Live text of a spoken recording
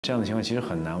这样的情况其实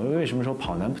很难。为什么说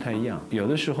跑男不太一样？有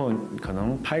的时候可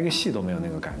能拍个戏都没有那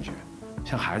个感觉，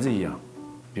像孩子一样，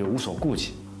比如无所顾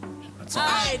忌，什么造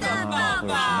型啊，或者什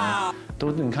么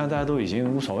都，你看大家都已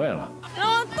经无所谓了，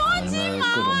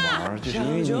各种玩，就是因为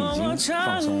你已经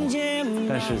放松了。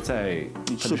但是在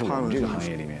特别是我们这个行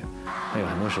业里面，它有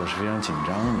很多时候是非常紧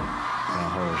张的，然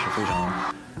后是非常，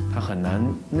他很难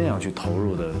那样去投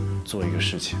入的做一个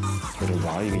事情或者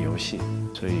玩一个游戏，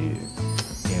所以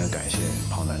应该感谢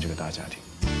跑男这个大家庭。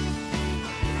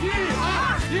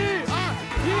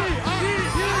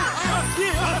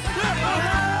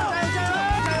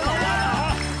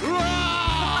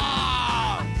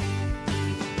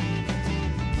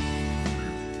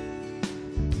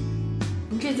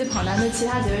这季跑男的其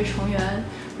他几位成员，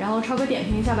然后超哥点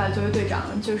评一下吧。作为队长，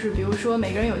就是比如说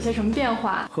每个人有些什么变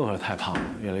化。赫赫太胖了，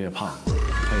越来越胖，他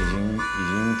已经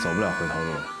走不了回头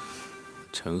路了。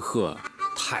陈赫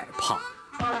太胖，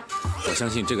我相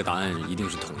信这个答案一定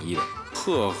是统一的。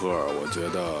赫赫，我觉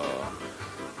得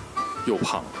又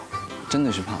胖了，真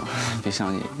的是胖，别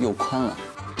相信，又宽了。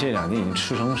这两天已经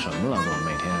吃成什么了都，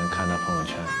每天看他朋友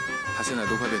圈。他现在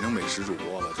都快变成美食主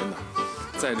播了，真的，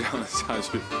再这样下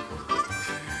去。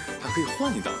他可以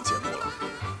换一档节目了，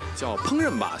叫《烹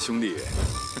饪吧兄弟》。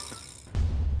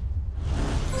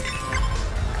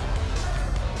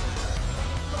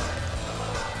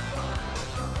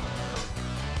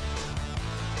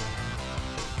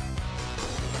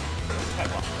太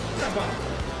棒，太棒！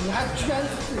你还居然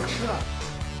自己吃了。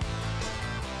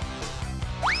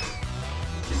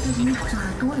最近好像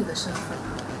还多了一个身份，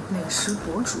美食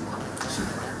博主。是的，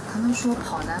他们说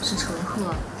跑男是陈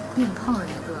赫变胖的一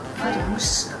个发展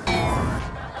史。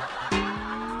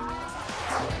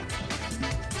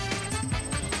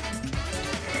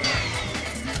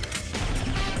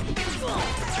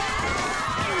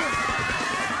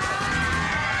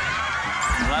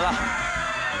来了，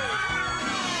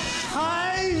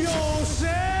还有谁？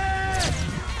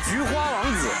菊花王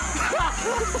子。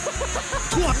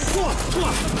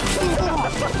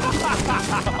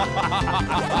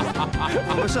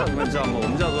我们是你们知道吗？我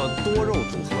们叫做多肉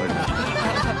组合人。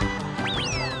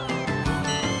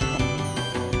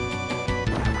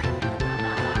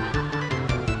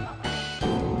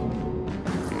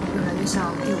越来越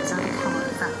像第5家的胖儿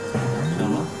饭。什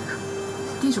么？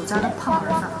第9家的胖儿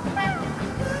饭。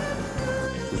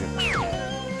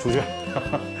出去！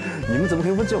你们怎么可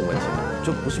以问这种问题呢？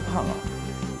这不是胖啊，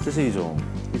这是一种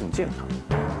健康，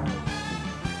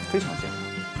非常健康。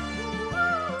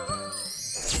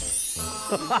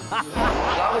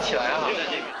拉不起来啊！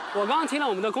我刚刚听到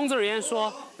我们的工作人员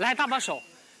说，来搭把手，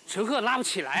陈赫拉不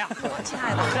起来啊！亲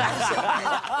爱的，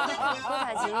郭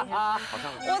采洁，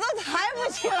我都抬不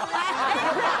起来，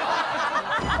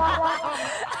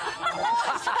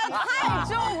这太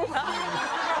重了。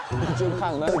就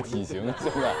看他的体型，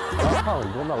真的，胖很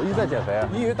多嘛。我一直在减肥啊。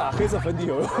你以为打黑色粉底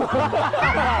油？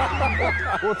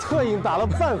我特意打了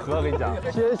半盒，我跟你讲，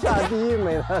天下第一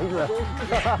美男子。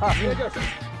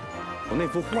我那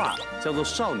幅画叫做《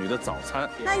少女的早餐》。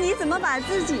那你怎么把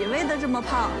自己喂得这么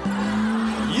胖？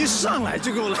一上来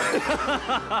就给我来。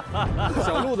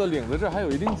小鹿的领子这还有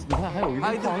一定，你看还有一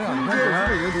定放量，你看这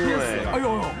是一个贴死。哎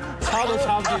呦呦，插都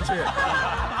插不进去，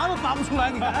拔都拔不出来，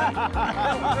你看，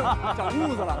长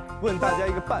痦子了。问大家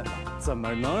一个办法，怎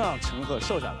么能让陈赫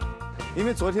瘦下来？因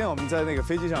为昨天我们在那个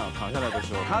飞机上躺下来的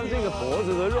时候，他的这个脖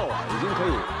子的肉啊，已经可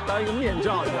以当一个面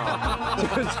罩，你知道吗？就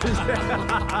是直接。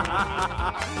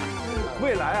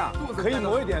未来啊，可以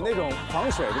抹一点那种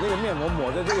防水的那个面膜，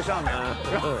抹在这个上面，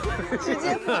然后直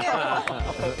接敷面膜。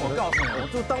我告诉你，我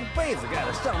就当被子盖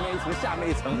了，上面一层，下面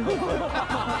一层。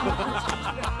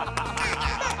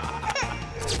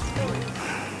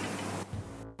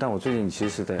但我最近其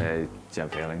实是在减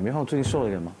肥了，你没看我最近瘦了一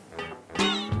点吗？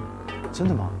真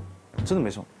的吗？真的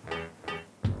没瘦？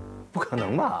不可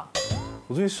能吧？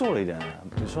我最近瘦了一点，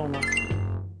你瘦了吗？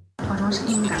化妆是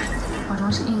硬的，化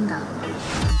妆是硬的。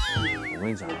我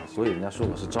跟你讲啊，所以人家说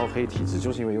我是招黑体质，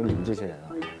就是因为有你们这些人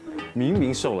啊。明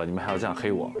明瘦了，你们还要这样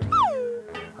黑我，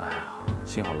哎呀，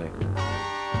心好累。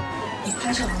你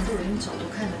拍摄航度的角度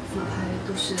看的自拍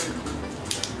都是，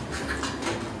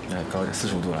哎，高一点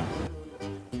，45度啊。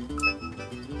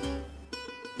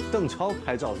邓超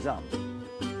拍照是这样的，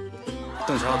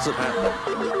邓超自拍，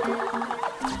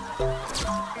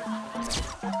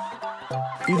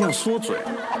一定要缩嘴。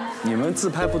你们自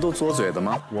拍不都嘬嘴的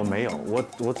吗？我没有，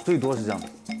我最多是这样的。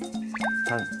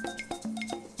看，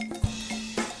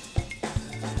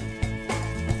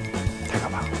太可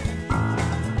怕了。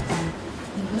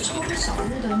你和超哥小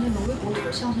日的那个微博头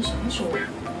像是什么时候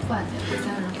换的？这3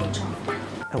个人合照。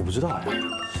哎，我不知道哎，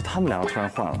是他们2个突然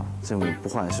换了，这不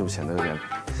换是不是显得有点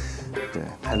对，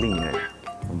太另类了，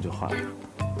我们就换了。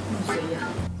随意啊。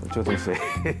就这么随意。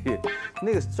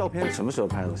那个照片什么时候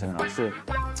拍的？我想想是，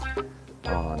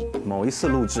某一次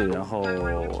录制，然后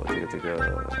这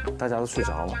个大家都睡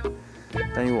着了，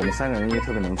但因为我们3个人因为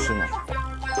特别能吃嘛，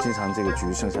经常这个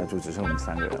局剩下就只剩我们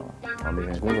3个人了。然后那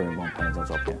天工作人员帮我拍了张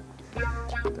照片，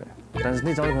对，但是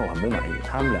那张照片我很不满意，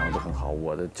他们2个都很好，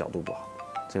我的角度不好，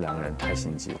这2个人太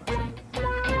心机了，真的。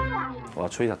我要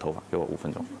吹一下头发，给我5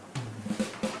分钟。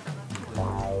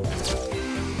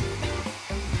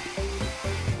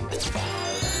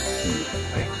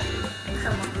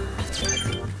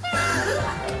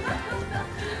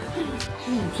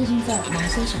你最近在忙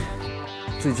些什么？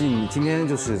最近今天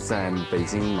就是在北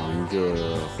京忙一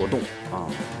个活动啊，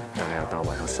大概要到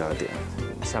晚上12点。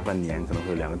下半年可能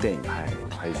会有2个电影拍，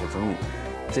还有一些综艺。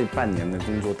这半年的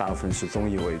工作大部分是综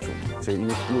艺为主，所以因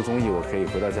为录综艺我可以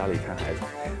回到家里看孩子，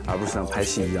而不是像拍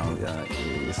戏一样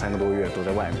，3个多月都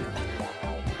在外面。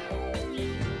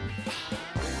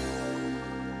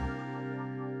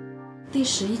第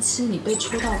11期你被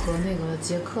抽到和那个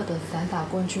捷克的散打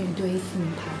冠军1对14名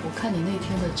牌，我看你那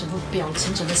天的整个表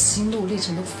情、整个心路历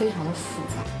程都非常的复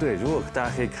杂。对，如果大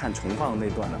家可以看重放那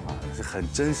段的话，是很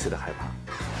真实的害怕。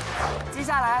接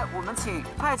下来我们请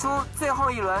派出最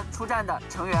后一轮出战的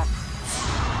成员。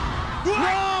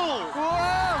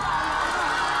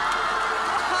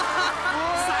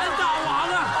散打王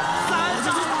啊！散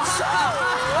打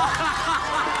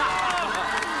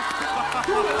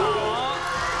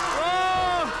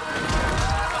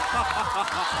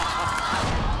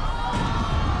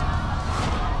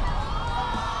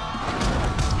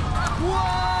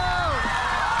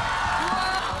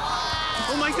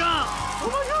！Oh my god! Oh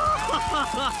my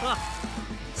god!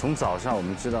 从早上我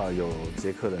们知道有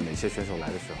捷克的哪些选手来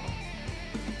的时候，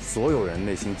所有人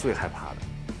内心最害怕的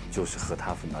就是和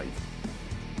他分到一组，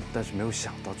但是没有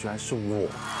想到居然是我。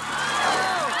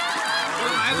我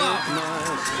的孩子，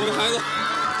我的孩子。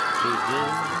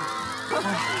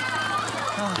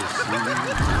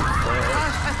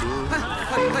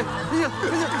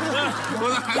我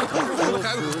的孩子，我的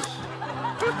孩子。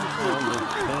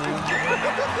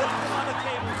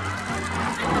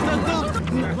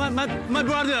My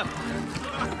brother.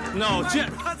 No,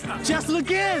 just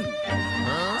again.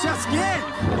 Just again.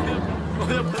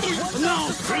 No.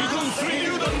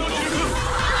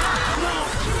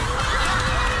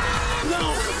 No.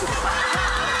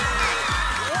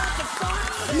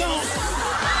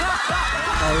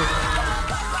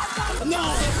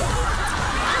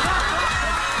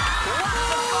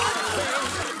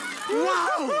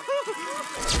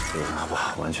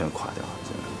 哇，完全垮掉了，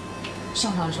真的。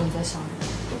上场的时候你在想什么？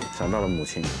想到了母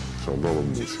亲，想到了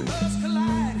母亲。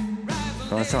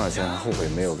刚刚上来前还后悔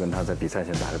没有跟他在比赛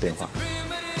前打个电话。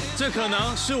这可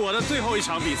能是我的最后一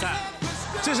场比赛，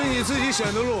这是你自己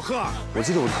选的路，赫尔。我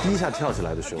记得我第一下跳起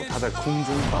来的时候，他在空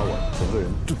中把我整个人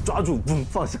就抓住，嘣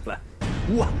放下来。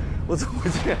哇，我怎么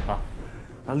会这样啊？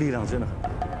他力量真的很大。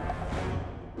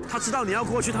他知道你要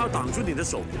过去，他要挡住你的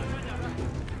手。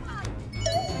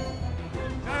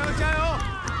加油！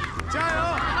加油！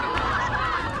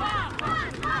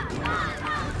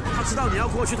他知道你要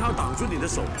过去，他要挡住你的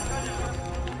手。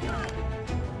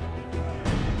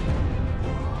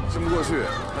伸不过去，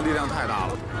他力量太大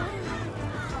了。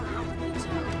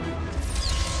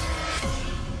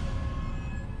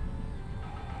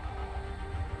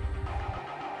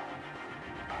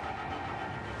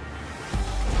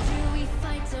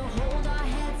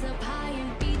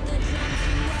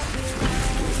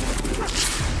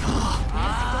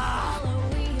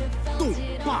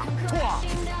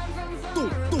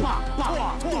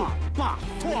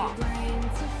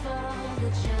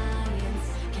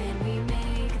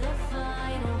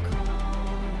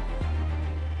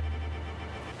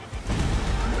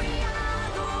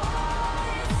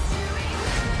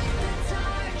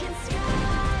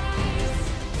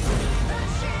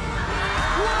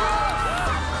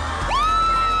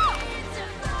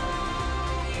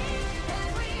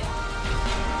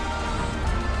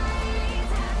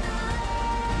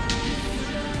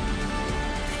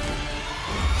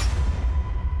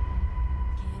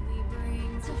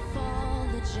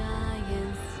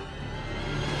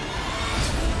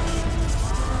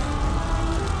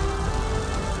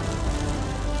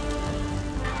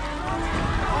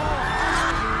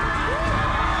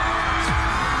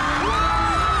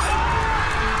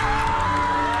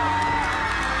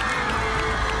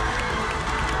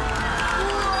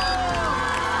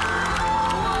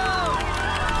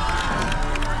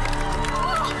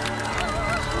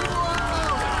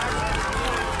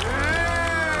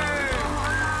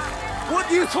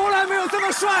你从来没有这么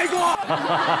帅过。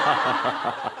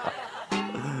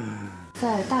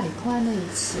在大理破案那一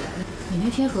期，你那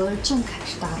天和郑恺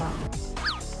是搭档。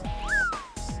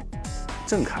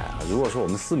郑恺啊，如果说我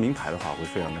们撕名牌的话，我会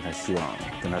非常跟他希望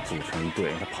跟他组成一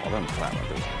队，他跑得很快嘛，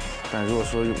对吧？但如果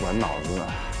说玩脑子呢，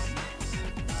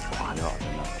垮掉真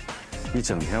的，一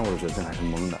整天我都觉得郑恺是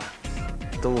懵的。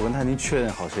我跟他已经确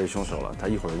认好谁是凶手了，他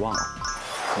一会儿忘了。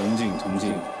童静，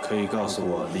可以告诉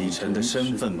我李晨的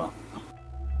身份吗？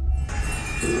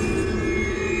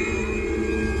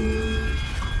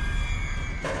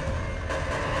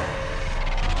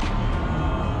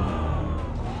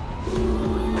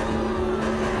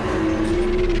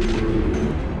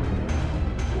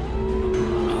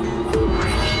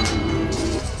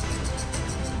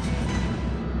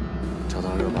找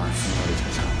到热巴，送到李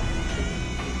晨上。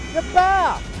热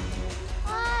巴，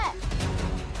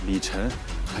李晨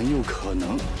很有可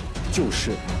能就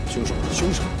是凶手。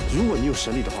如果你有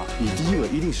实力的话，你第一个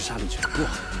一定是杀李晨。不，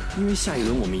因为下一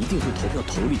轮我们一定会投票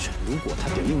投李晨。如果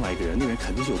他点另外一个人，那个人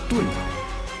肯定是有盾的。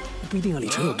不一定啊，李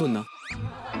晨有盾呢。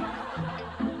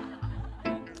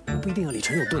不一定啊，李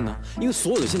晨有盾呢，因为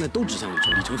所有的现在都指向李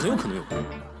晨，李晨很有可能有盾，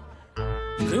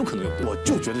很有可能有盾。我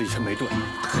就觉得李晨没盾，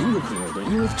很有可能有盾，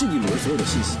因为这一轮所有的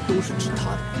信息都是指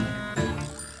他的。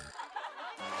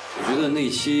我觉得那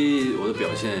期我的表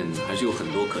现还是有很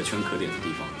多可圈可点的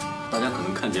地方。大家可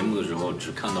能看节目的时候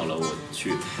只看到了我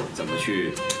怎么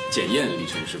去检验李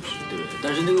晨是不是，对不对？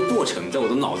但是那个过程在我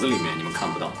的脑子里面你们看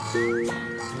不到，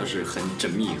它是很缜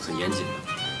密、很严谨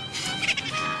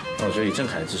的。我觉得以郑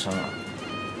恺的智商啊，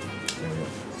没有用。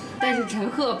但是陈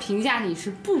赫评价你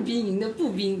是步兵营的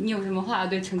步兵，你有什么话要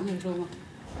对陈赫说吗？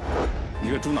你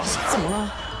这个猪脑子怎么了？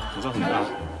我说很大。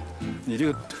你这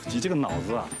个脑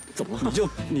子啊，怎么了？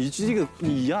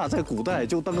你呀，在古代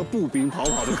就当个步兵跑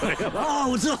跑就可以了。啊，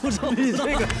我知道。你这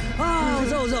个啊，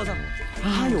我知道。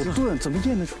他有盾，怎么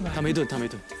验得出来？他没盾。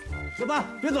热巴，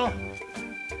别走。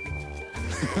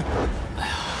哎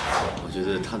呀，我觉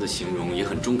得他的形容也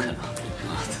很中肯啊，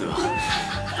对吧？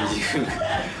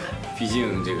毕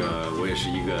竟这个我也是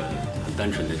一个很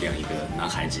单纯的这样一个男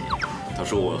孩子。他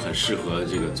说我很适合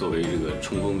这个作为这个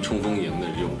冲锋营的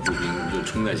这种步兵，就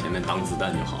冲在前面挡子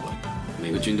弹就好了。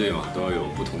每个军队嘛都要有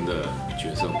不同的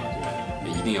角色嘛，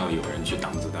对吧？一定要有人去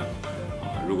挡子弹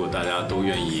啊！如果大家都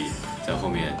愿意在后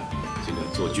面这个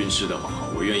做军师的话，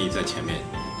我愿意在前面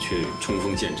去冲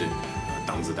锋陷阵，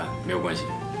挡子弹没有关系。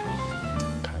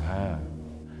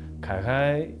凯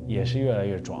凯也是越来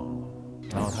越壮了，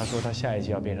然后他说他下一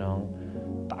期要变成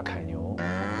大凯牛，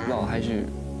老还是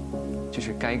就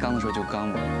是该刚的时候就刚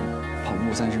了，跑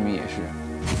步30米也是，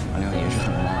完了也是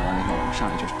很慢，完了以后上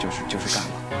来就是干了。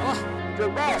好，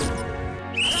准备。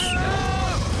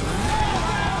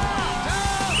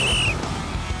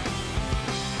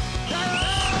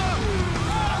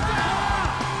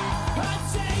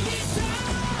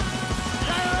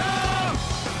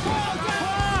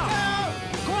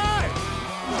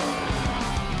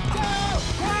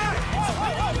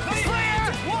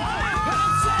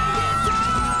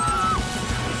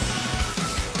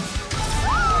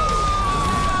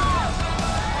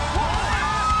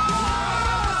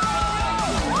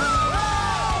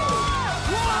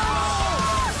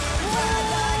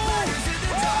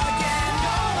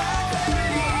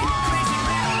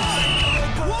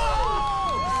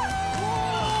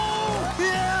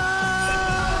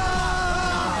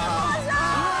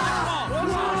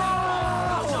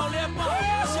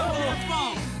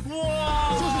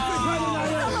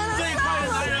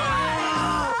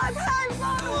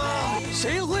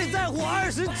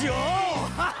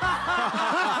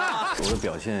我的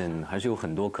表现还是有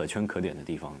很多可圈可点的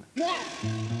地方的。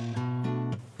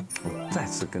我再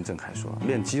次跟郑恺说，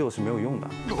练肌肉是没有用的。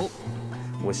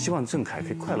我希望郑恺可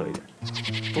以快乐一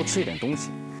点，多吃一点东西，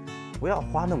不要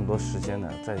花那么多时间呢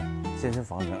在健身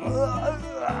房里面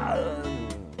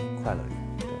快乐一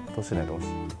点，对，多吃点东西。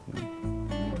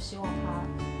我希望他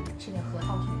吃点核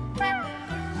桃去。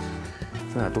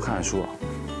郑恺多看看书啊，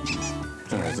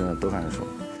郑恺真的多看看书。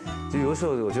就有的时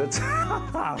候我觉得，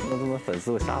那么粉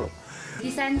丝会杀了我。第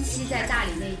3期在大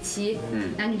理那一期，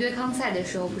男女对抗赛的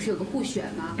时候不是有个互选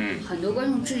吗？很多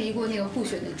观众质疑过那个互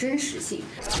选的真实性。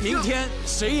明天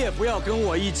谁也不要跟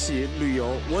我一起旅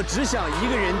游，我只想一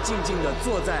个人静静地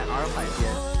坐在洱海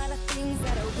边。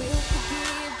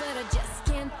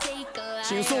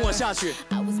请送我下去，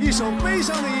一首悲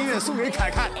伤的音乐送给凯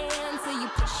凯。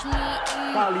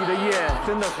大理的夜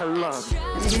真的很冷。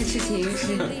这件事情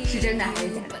是真的还是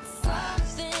假的？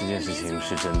这件事情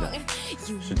是真的，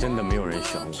是真的没有人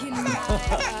选我。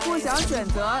不想选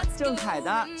择郑恺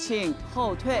的，请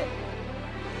后退。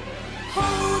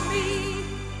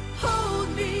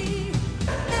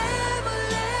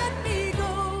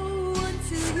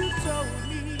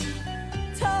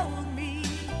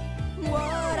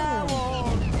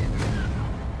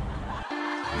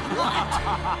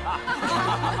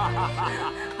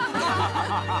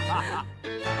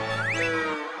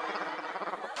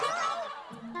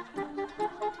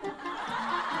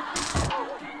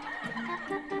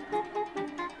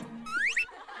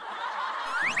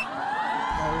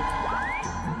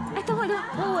哎，等会儿，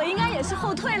我应该也是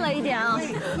后退了一点啊，我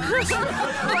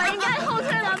应该后退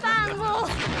了半步。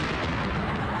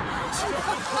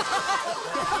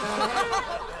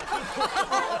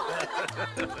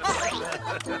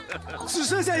只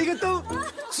剩下一个灯，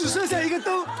只剩下一个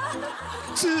灯，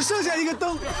只剩下一个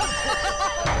灯，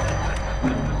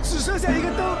只剩下一个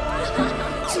灯，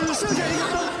只剩下一个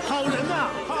灯，好人呐，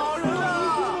好人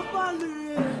啊！伴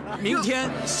侣。明天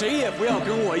谁也不要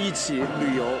跟我一起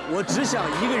旅游，我只想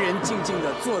一个人静静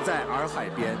地坐在洱海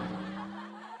边。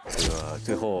这个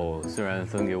最后虽然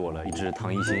分给我了一只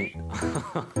糖衣心，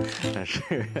但是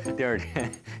第二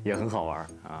天也很好玩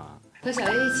啊。和小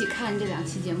叶一起看这2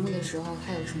期节目的时候，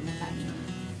他有什么反应？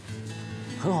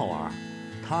很好玩，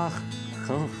他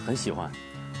很喜欢，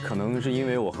可能是因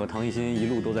为我和唐艺昕一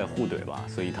路都在互怼吧，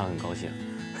所以他很高兴。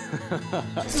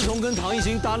自从跟唐艺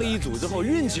昕搭了一组之后，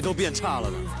运气都变差了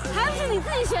呢。还不是你自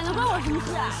己选的，关我什么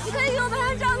事啊？你可以给我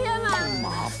拍张照片吗？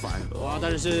麻烦哇，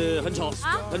但是很丑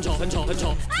啊，很丑，很丑，很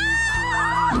丑。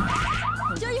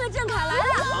就因为郑恺来了，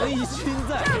唐艺昕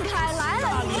在，郑恺来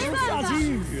了，没办法。下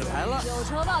起雨来了，有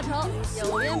仇报仇，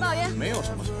有冤报冤，没有什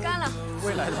么仇，干了。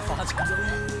未来的发展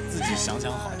自己想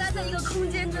想好。待在一个空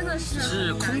间真的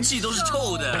是空气都是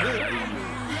臭的。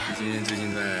你最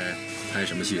近在拍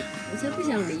什么戏？我才不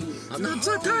想理你啊，那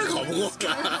这太好不过了，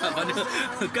反正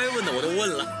该问的我都问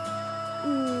了。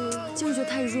就是觉得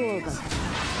太弱了吧。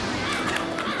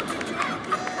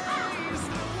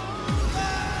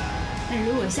那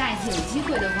如果下一次有机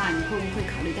会的话，你会不会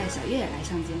考虑带小叶来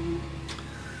上节目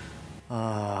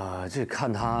呢？这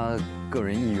看他个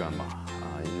人意愿吧。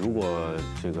如果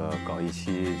这个搞一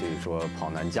期就是说跑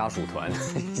男家属团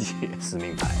一起撕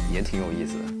名牌，也挺有意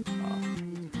思的啊。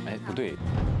哎，不对。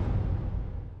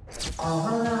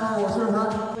Hello， 大家好，我是任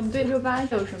凡。你对热巴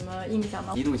有什么印象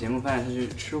吗？一录节目发现他是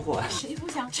吃货，谁不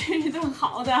想吃一顿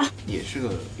好的？也是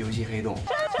个游戏黑洞。真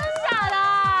假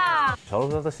的？小鹿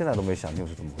哥到现在都没想清楚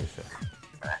是怎么回事。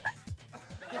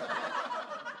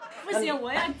不行，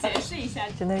我要解释一下，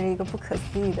真的是一个不可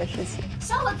思议的事情。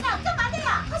小伙子干嘛的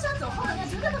呀？他想走后门，那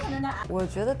绝对不可能的。我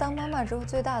觉得当妈妈之后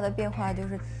最大的变化就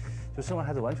是，生完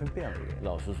孩子完全变了一个人。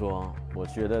老实说，我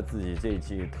觉得自己这一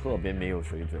季特别没有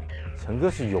水准。陈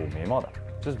哥是有眉毛的，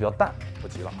就是比较淡。不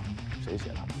急了啊，谁写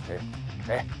的？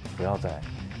谁？不要再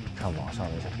看网上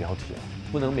那些标题了，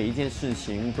不能每一件事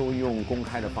情都用公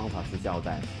开的方法去交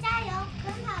代。加油，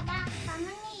奔跑吧，伐木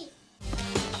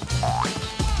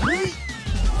累！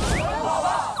奔跑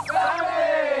吧，伐木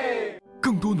累！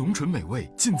更多浓醇美味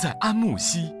尽在安慕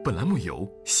希。本栏目由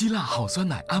希腊好酸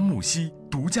奶安慕希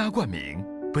独家冠名。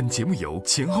本节目由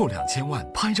前后2000万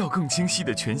拍照更清晰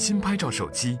的全新拍照手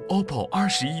机 OPPO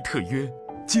R11特约，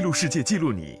记录世界，记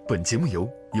录你。本节目由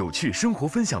有趣生活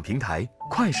分享平台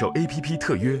快手 APP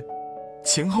特约，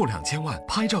前后2000万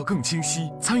拍照更清晰，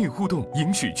参与互动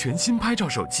赢取全新拍照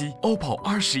手机 OPPO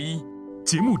R11。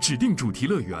节目指定主题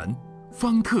乐园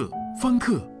方特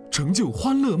成就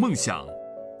欢乐梦想，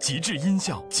极致音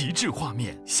效，极致画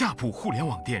面，夏普互联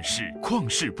网电视旷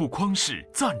世不匡世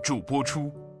赞助播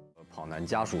出。跑男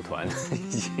家属团一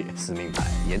起撕名牌，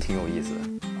也挺有意思的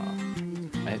啊。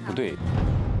哎，不对，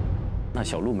那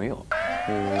小鹿没有。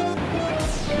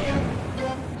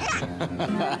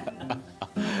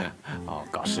哦，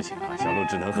搞事情啊！小鹿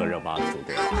只能和热巴组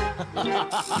队了。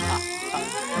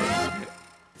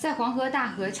在黄河大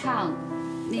合唱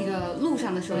那个路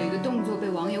上的时候，有一个动作被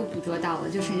网友捕捉到了，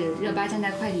就是热巴站在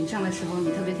快艇上的时候，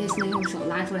你特别贴心的用手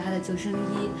拉出了她的救生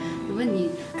衣。我问你，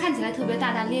看起来特别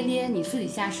大大咧咧，你私底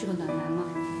下是个暖男吗？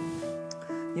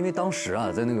因为当时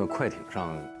啊，在那个快艇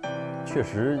上，确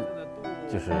实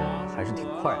就是还是挺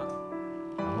快的。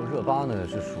然后热巴呢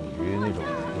是属于那种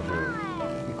就是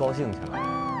一高兴起来，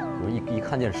比如一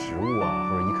看见食物啊，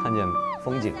或者一看见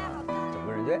风景啊，整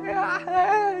个人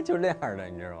就就那样的，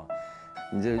你知道吗？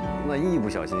你这万一不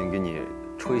小心给你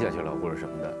吹下去了或者什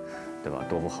么的，对吧？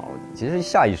多不好。其实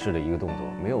下意识的一个动作，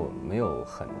没有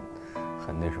很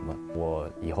那什么。我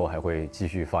以后还会继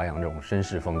续发扬这种绅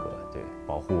士风格，对，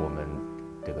保护我们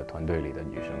这个团队里的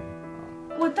女生。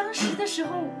我当时的时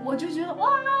候，我就觉得哇，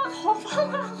好棒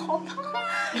啊，好棒啊，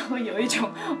然后有一种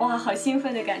哇，好兴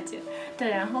奋的感觉。对，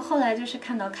然后后来就是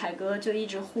看到凯哥就一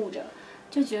直护着，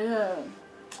就觉得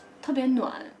特别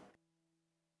暖。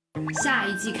下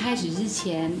一季开始之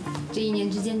前，这1年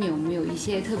之间，你有没有一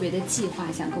些特别的计划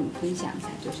想跟我们分享一下？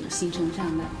就是行程上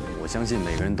的。我相信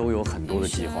每个人都有很多的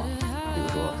计划，比如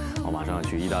说我马上要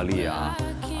去意大利啊，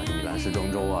去米兰来时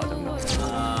装周啊等等。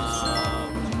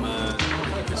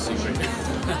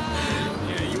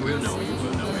Yeah, you will know, you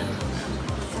will know it.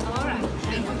 All right,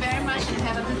 thank you very much and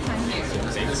have a good time here.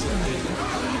 Thanks.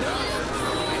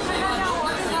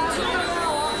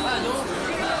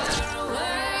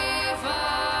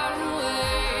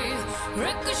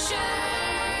 Ricochet,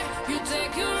 you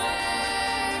take your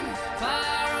aim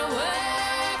far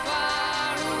away,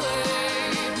 far away.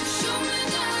 Shoot me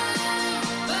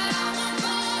down, but I'm a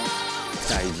ball.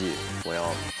 下一季我要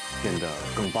变得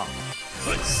更棒，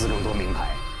撕更多名牌。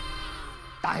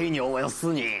大黑牛，我要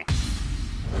撕你！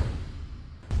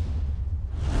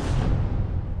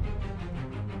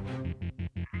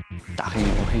大黑牛、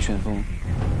黑旋风，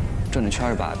转着圈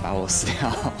儿把我撕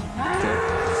掉，对，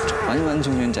完完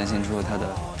全全展现出了他的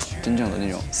真正的那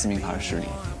种撕名牌实力。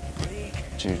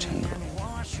这是陈哥。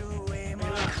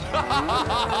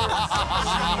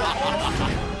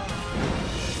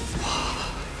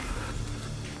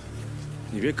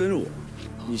你别跟着我，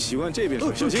你习惯这边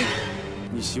手，小心！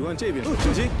你习惯这边手，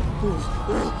小心！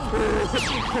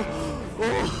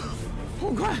好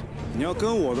快！你要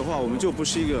跟我的话，我们就不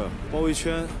是一个包围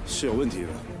圈，是有问题的。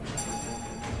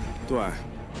对，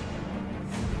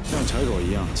像柴狗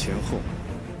一样前后，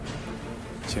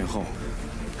前后。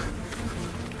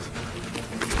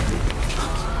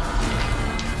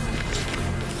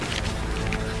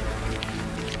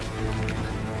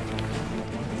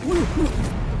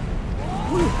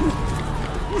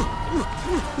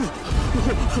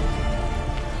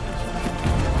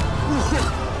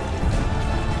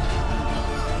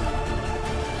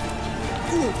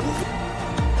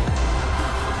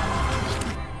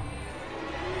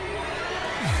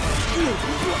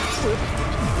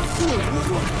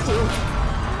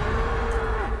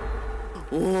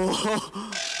哇，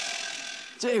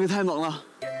这个太猛了！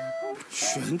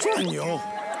旋转牛，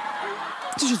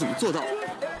这是怎么做到的？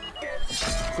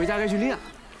回家该去练。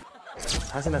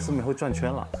他现在撕名会转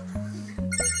圈了，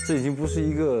这已经不是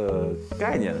一个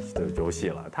概念的游戏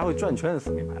了，他会转圈的撕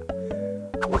名牌。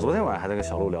我昨天晚上还在跟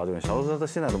小鹿聊这个，小鹿说他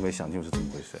现在都没想清楚是怎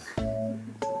么回事，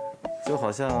就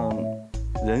好像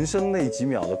人生那几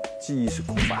秒的记忆是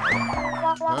空白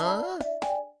的。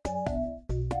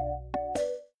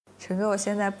陈哥，我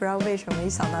现在不知道为什么一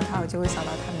想到他，我就会想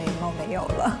到他眉毛没有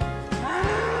了。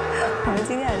我们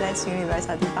今天还在群里边，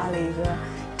小弟发了一个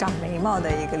长眉毛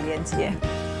的一个链接，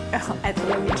然后艾特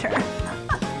了雨辰。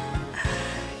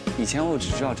以前我只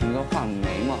知道陈哥画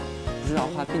眉毛，不知道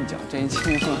画鬓角，这一期我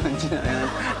知道原来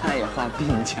他也画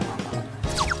鬓角。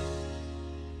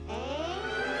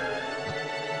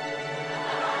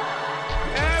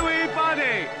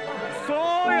Everybody，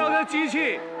 所有的机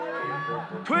器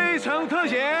推成特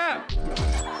写，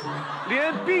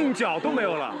连鬓角都没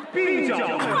有了，鬓角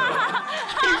都没有了，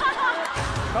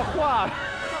他画了。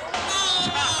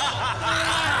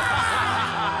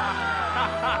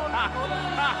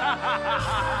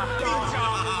鬓角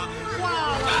画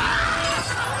了，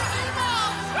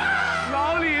老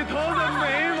李头的眉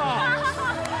毛。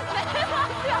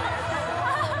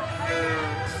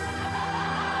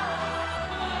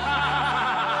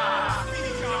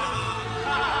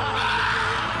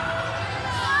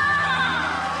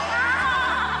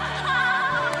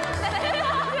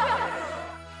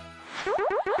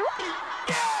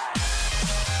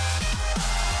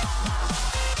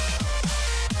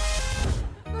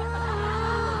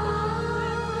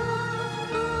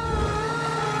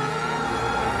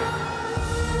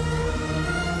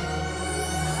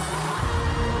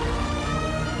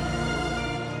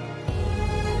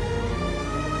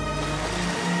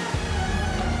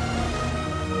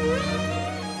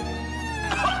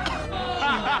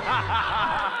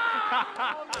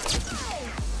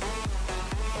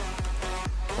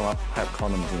干嘛拍靠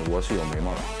那么近？我是有眉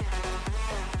毛的。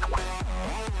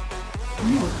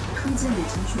你有推荐给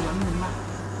陈旭纹眉吗？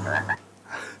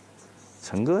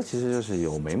陈哥其实就是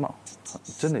有眉毛，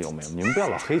真的有眉毛。你们不要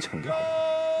老黑陈哥好不好？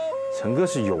陈哥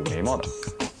是有眉毛的，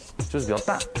就是比较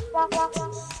淡，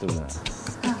对不对？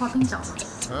他还画鬓角呢。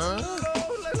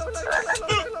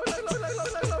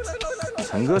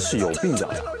陈哥是有鬓角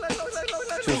的，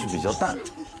就是比较淡。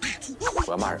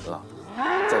我要骂人了，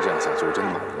再这样下去我真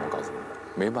的骂人了，我告诉你，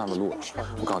没办法录了。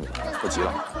我告诉你们，我急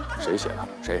了，谁写的？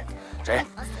谁？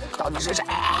到底是谁？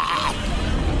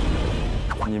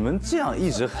你们这样一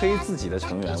直黑自己的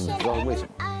成员，我不知道为什么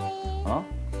啊？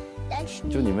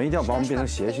就你们一定要把我们变成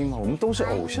谐星吗？我们都是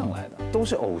偶像来的，都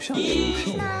是偶像。这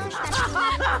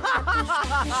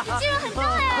个很重呀，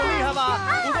很厉害吧？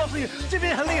我告诉你，这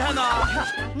边很厉害呢。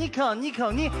你看，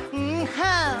看，你。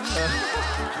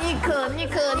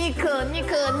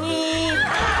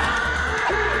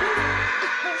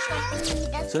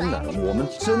真的，我们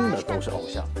真的都是偶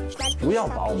像，不要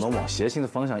把我们往邪性的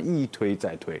方向一推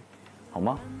再推，好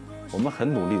吗？我们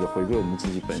很努力的回归我们自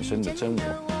己本身的真我，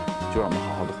就让我们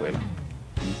好好的回来。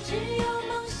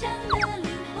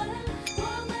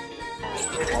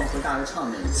黄河大合唱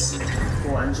那一期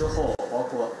播完之后，包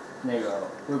括那个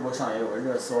微博上也有个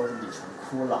热搜是李晨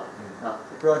哭了。啊，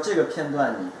不知道这个片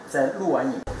段你在录完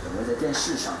以后有没有在电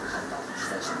视上看到，是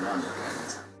在什么样的状态？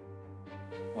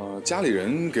家里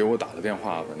人给我打的电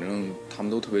话，反正他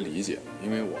们都特别理解，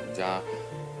因为我们家，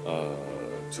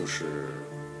就是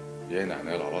爷爷奶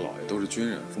奶、姥姥姥爷都是军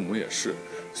人，父母也是，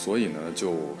所以呢，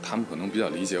就他们可能比较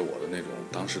理解我的那种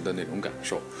当时的那种感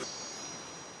受。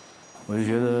我就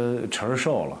觉得晨儿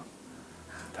瘦了，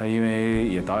他因为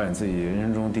也导演自己人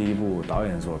生中第一部导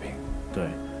演作品，对。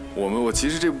我其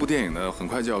实这部电影呢，很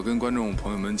快就要跟观众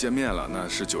朋友们见面了，那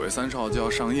是9月30号就要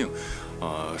上映，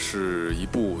是一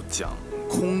部讲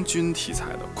空军题材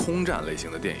的空战类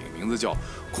型的电影，名字叫《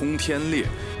空天猎》。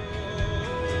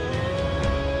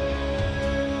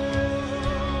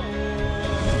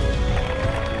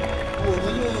我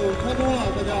们就开工了，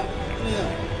大家，谢谢。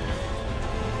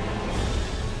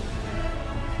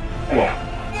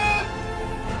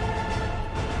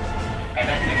大家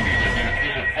敬礼，这边的姿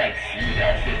势再齐一点，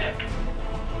谢谢。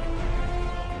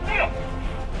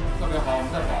特别好，我们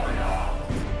再保一下啊。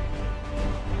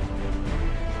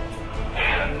全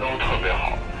都特别好。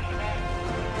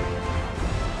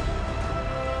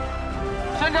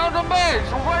现场准备，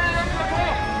守关人员撤出。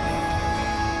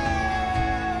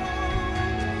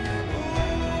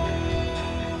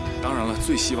当然了，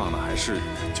最希望的还是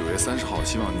9月30号，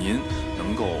希望您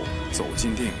能够走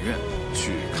进电影院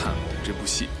去看这部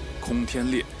戏《空天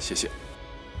猎》，谢谢。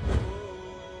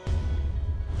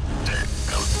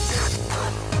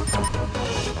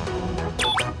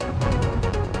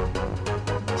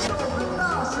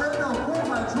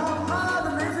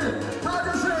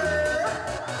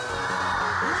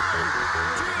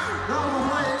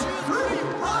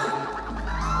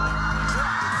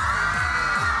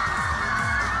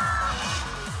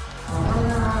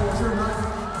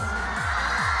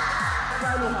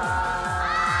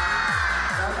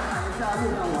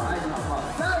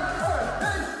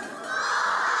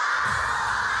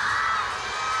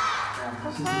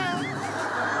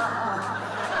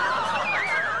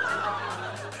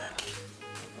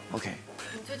OK。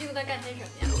你最近在干些什么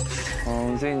呀？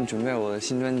我最近准备我的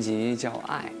新专辑叫《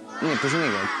爱》，那不是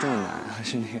那个中文的爱，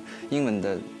是那个英文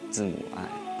的字母 I，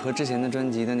 和之前的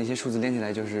专辑的那些数字连起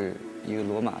来就是一个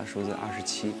罗马的数字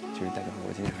27，就是代表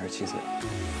我今年27岁。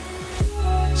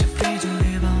像飞着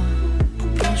猎豹，不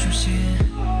破书写，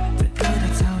在热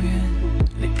带草原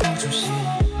里不出现，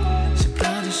像抱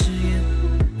着誓言，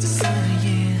紫色的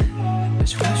夜，那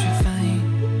是化学反应。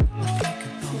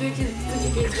你对自己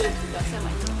这次表现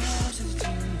满意吗？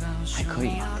还可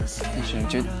以，但是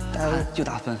觉得就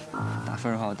打分，打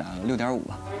分的话我打个6.5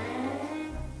吧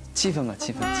，7分吧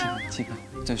，7分，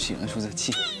就喜欢数字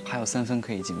7，还有3分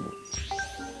可以进步。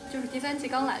就是第3季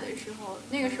刚来的时候，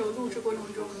那个时候录制过程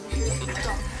中你是什么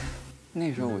状态？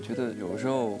那时候我觉得有时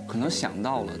候可能想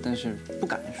到了，但是不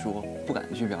敢说，不敢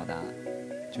去表达，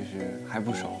就是还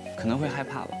不熟，可能会害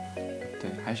怕吧，对，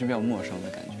还是比较陌生的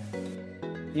感觉。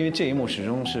因为这一幕始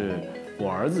终是我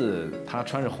儿子，他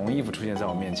穿着红衣服出现在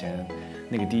我面前，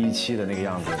那个第1期的那个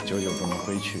样子，久久不能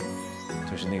挥去，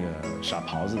就是那个傻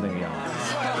狍子那个样子。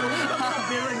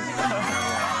别乱讲。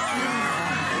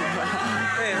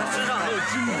对，他身上还有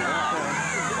筋膜啊！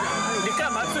你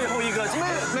干嘛最后一个？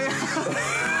没。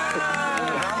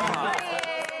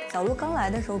小鹿刚来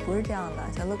的时候不是这样的，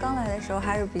小鹿刚来的时候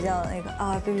还是比较那个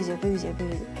啊，baby 姐，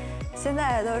现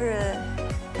在都是，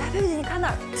来 baby 姐你看那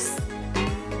儿。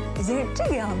已经是这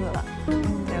个样子了，对，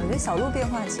我觉得小鹿变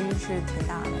化其实是挺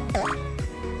大的。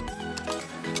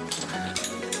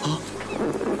啊！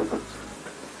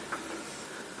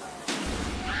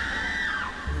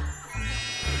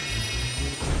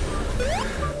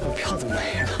我票怎么没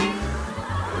了？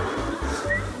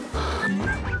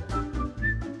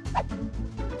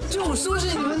就说是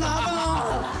你们拿的了，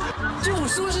就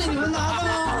说是你们拿的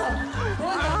了，我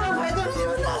拿了牌都是你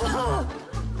们拿的，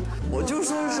我就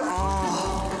说是啊。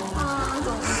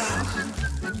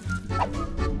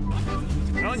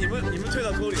然后你们退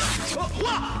到沟里啊！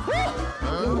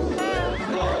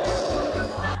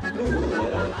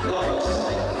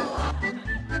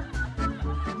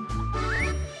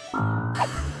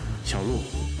小鹿，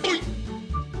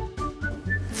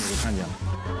我看见了。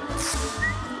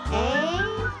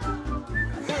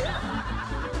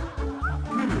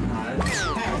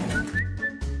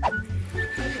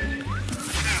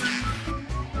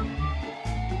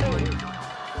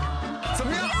怎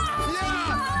么样？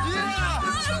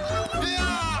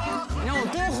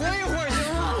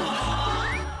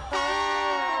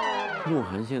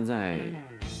现在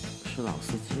是老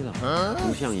司机了，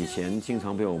不像以前经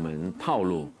常被我们套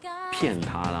路骗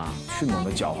他啦，迅猛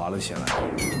的狡猾了起来，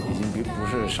已经不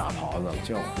是傻狍子了，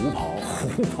叫胡跑。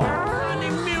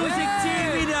Music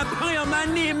TV 的朋友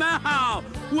们，你们好，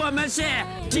我们是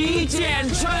极简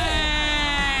吹，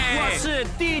我是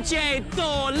DJ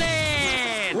朵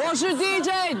蕾，我是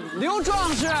DJ 刘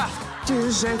壮士。这人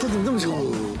是谁？他怎么这么丑？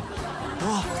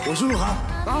啊，我是鹿晗。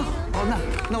啊，哦，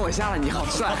那我瞎了，你好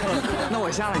帅。那我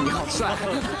瞎了，你好帅。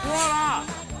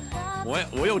过了，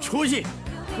我有出息。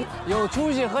有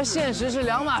出息和现实是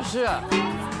两码事。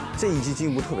这一季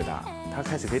进步特别大，他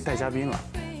开始可以带嘉宾了，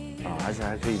而且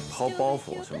还可以抛包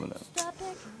袱什么的，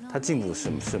他进步是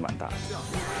蛮大的。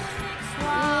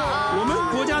我们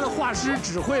国家的画师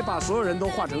只会把所有人都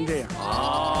画成这样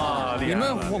啊！你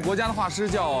们国家的画师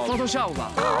叫 Photoshop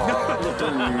吧？对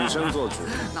女生做主。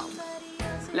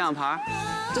亮牌，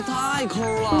这太抠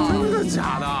了！真的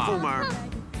假的？后门。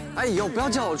哎，以后不要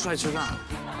叫我出来吃饭。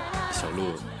小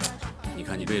鹿，你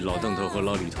看你被老邓头和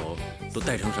老李头都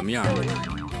带成什么样了？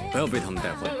不要被他们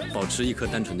带坏，保持一颗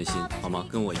单纯的心，好吗？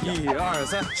跟我一样。1、2、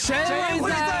3，谁会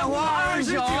在乎29？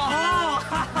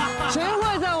谁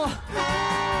会在乎？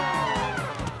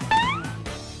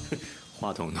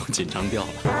话筒都紧张掉了。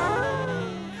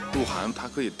鹿晗他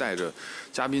可以带着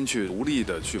嘉宾去独立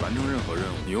的去完成任何任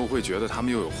务，你又会觉得他们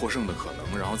又有获胜的可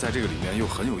能，然后在这个里面又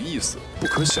很有意思，不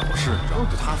可小视，你知道吗？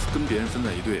他跟别人分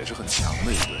在一队也是很强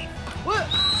的一队。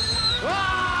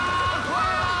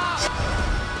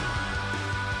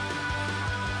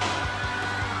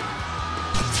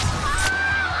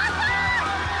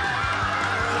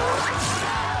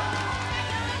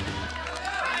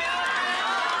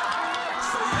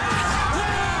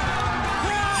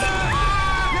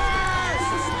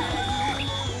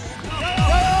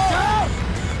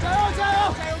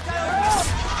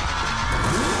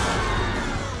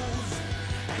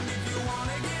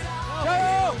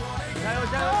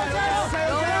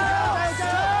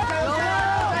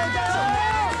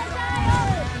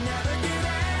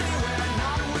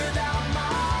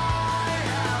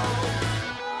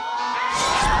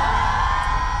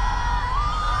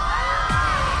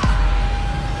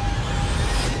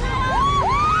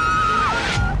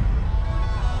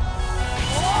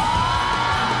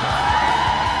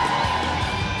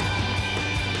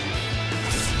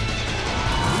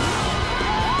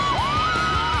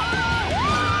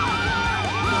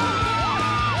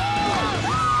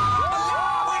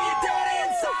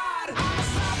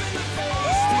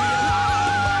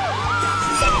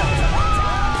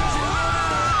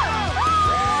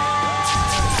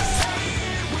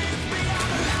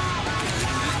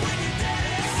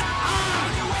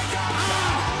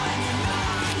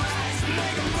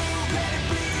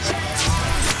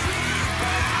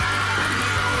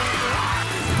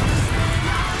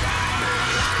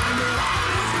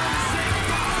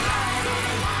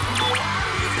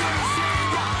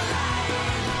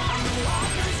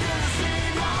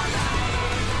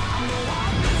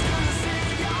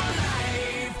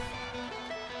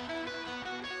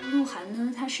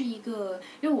是一个，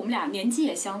因为我们俩年纪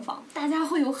也相仿，大家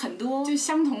会有很多就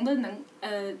相同的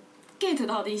get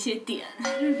到的一些点，就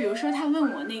是比如说他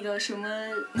问我那个什么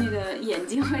那个眼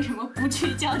睛为什么不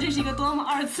聚焦，这是一个多么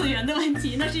2次元的问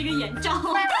题，那是一个眼罩。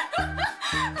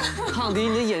康迪，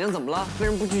你的眼睛怎么了？为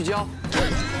什么不聚焦？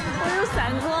我有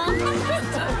散光。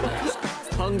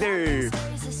康迪。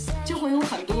就会有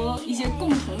很多一些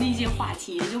共同的一些话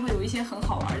题，就会有一些很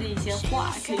好玩的一些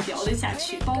话可以聊得下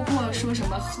去，包括说什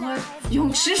么喝泳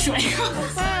池水。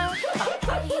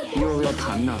一会儿要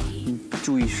谈的，你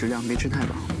注意食量，别吃太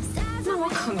饱。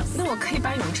那我可以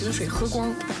把泳池的水喝光。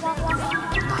那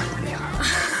厉害。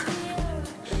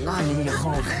那你以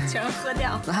后全喝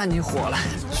掉。那你火了，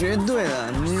绝对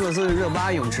的，你热搜热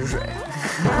巴泳池水。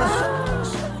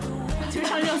就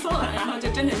上热搜了，然后就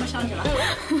真的就上去了。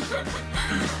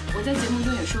我在节目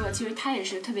中也说了，其实他也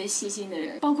是特别细心的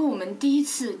人，包括我们第一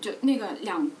次就那个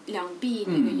两臂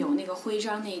那个有那个徽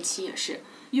章那一期也是，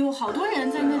有好多人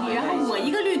在那里，然后我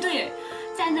一个绿队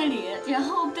在那里，然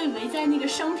后被围在那个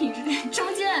商品中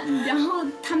间，然后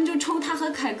他们就冲，他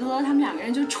和凯哥他们2个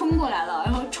人就冲过来了，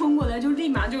然后冲过来就立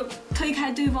马就推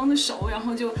开对方的手，然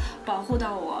后就保护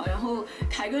到我，然后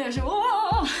凯哥也是哇，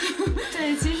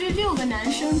对，其实6个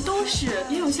男生都是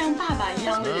也有像爸爸一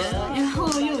样的人，然后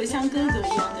也有像哥哥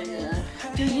一样的人，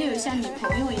就也有像女朋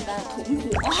友一般的同伙。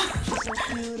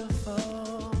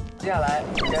接下来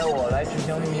该我来执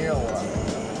行秘密任务了。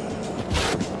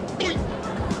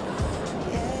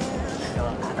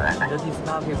你的第4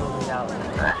趴可以做回家了。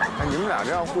哎，你们俩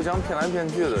这样互相骗来骗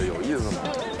去的，有意思吗？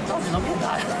那只能骗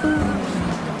他呀，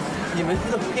你们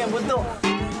都骗不动。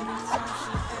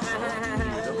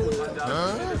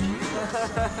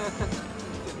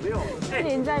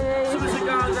您在这？是不是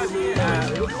刚刚在比？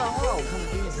有漫画我看的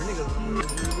就一直那个。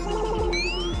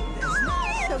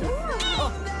什么？哦，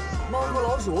猫和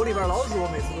老鼠里边老鼠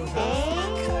每次都是。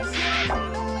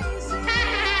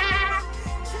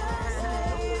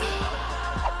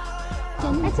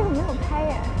哎，这个没有拍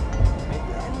耶。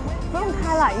不用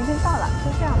拍了，已经到了，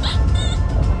就这样吧。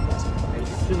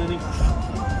是那个。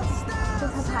这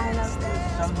才拍的。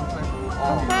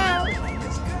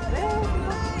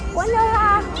关掉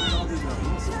啦！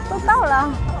都到了。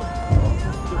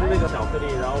就是那个巧克力，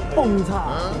然后蹦擦、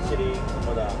冰淇淋什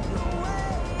么的。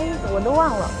哎，我都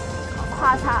忘了。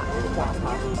咔嚓。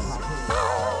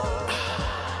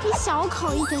一小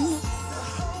口一点点。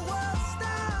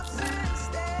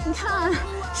你看，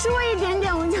说一点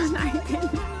点我就拿一点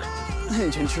点。那你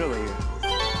全吃了吧一个？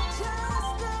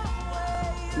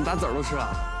你把籽儿都吃了？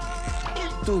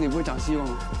肚子里不会长西瓜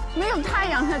吗？没有太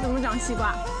阳它怎么长西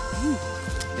瓜？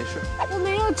也是。我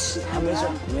没有吃它。没事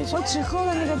没事。我只喝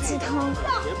了那个鸡汤。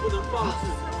也不能放肆。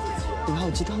你还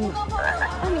有鸡汤呢？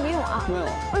啊，你没有啊？没有。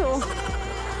哎呦，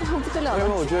那不得了了。要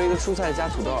不然我只有一个蔬菜加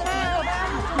土豆。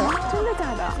真的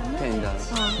假的？骗你的。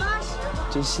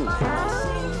真信。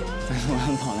但是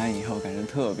玩跑男以后，感觉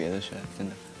特别的神，真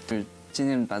的就是渐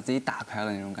渐把自己打开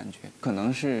了那种感觉，可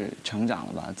能是成长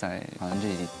了吧，在跑男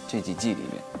这几季里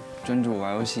面，专注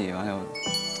玩游戏，然后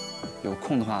有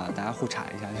空的话大家互查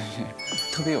一下，就是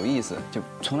特别有意思，就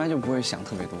从来就不会想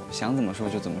特别多，想怎么说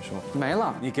就怎么说，没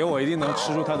了。你给我一定能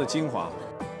吃出它的精华。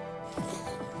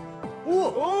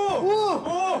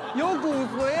有骨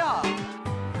髓啊！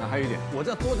还有一点，我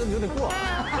这多的有点过。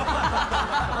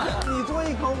你嘬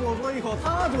一口，我嘬一口，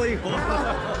他嘬一口。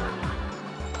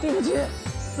对不起，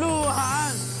鹿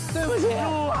晗，对不起，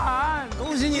鹿晗，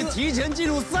恭喜你提前进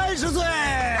入30岁。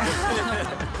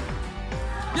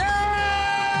耶！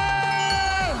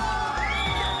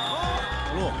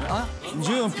陆啊，你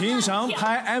就用平常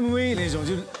拍 MV 那种，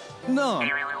就那。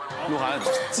鹿晗，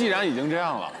既然已经这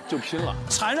样了，就拼了，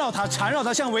缠绕他，缠绕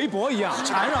他，像围脖一样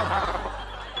缠绕他。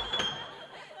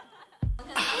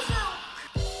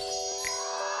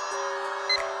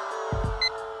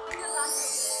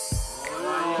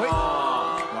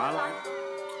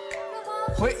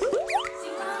回，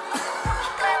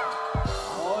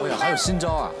哎呀，还有新招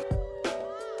啊！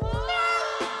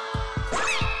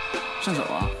上手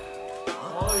啊！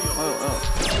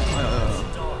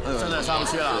现在上不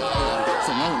去了，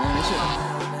怎么没事？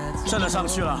现在上不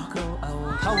去了，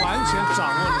他完全掌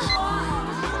握了。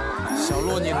小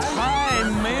鹿，你太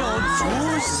没有出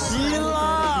息了！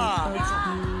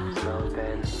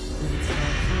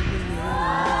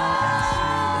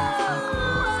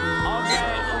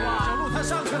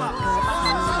上去了，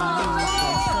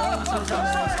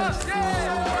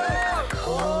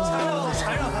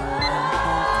缠绕他。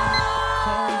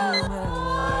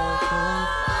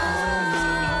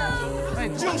哎，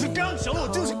就是刚，小鹿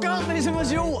就是刚，为什么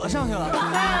只有我上去了？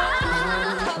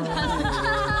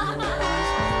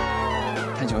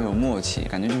太久有默契，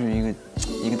感觉就是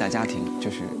一个大家庭，就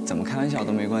是怎么开玩笑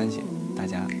都没关系，大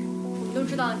家。我们都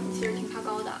知道你其实挺怕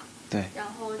高的。对，然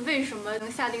后为什么能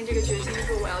下定这个决心，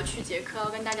说我要去捷克，要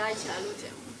跟大家一起来录节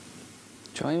目？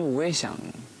主要因为我也想，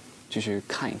就是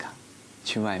看一看，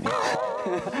去外面。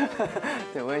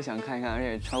对，我也想看一看，而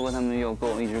且超哥他们又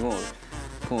一直跟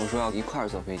我说要一块儿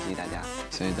坐飞机，大家，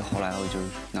所以到后来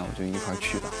那我就一块儿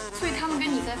去吧。所以他们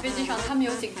跟你在飞机上，他们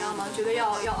有紧张吗？觉得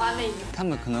要安慰你？他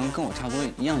们可能跟我差不多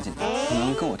一样紧张，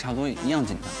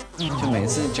就每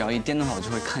次只要一颠的话，我就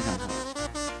会看向他们，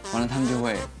完了他们就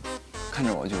会看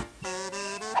着我就。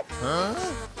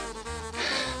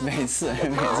每次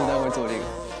都会做这个，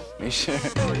没事，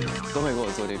都会给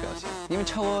我做这个表情。因为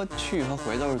超哥去和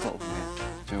回都是走回，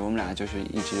就是我们俩就是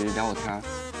一直聊天，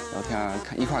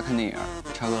一块看电影。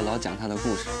超哥老讲他的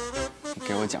故事，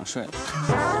给我讲睡了。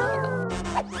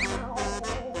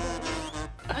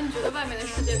那你觉得外面的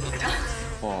世界怎么样？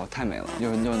哇，太美了！又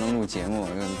能录节目，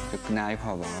就跟大家一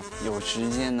块玩。有时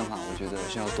间的话，我觉得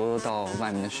是要多到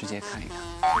外面的世界看一看。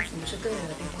你们是更远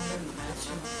的地方都离不去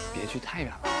吗？别去太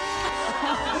远了。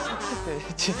对，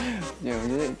我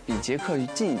觉得比捷克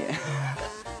近一点。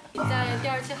你在第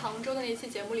2期杭州的那期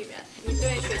节目里面，你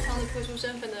对水枪的特殊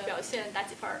身份的表现打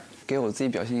几分？给我自己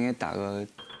表现应该打个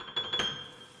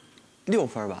6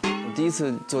分吧。我第一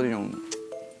次做这种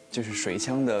就是水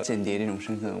枪的间谍这种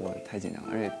身份，我太紧张了，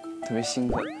而且特别兴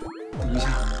奋。等一下，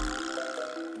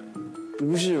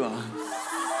不是吧？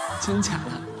真假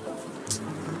的？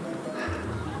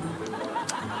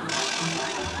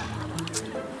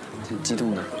挺激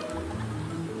动的，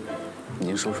已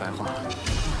经说出来话了。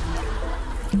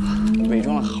伪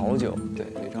装了好久，对，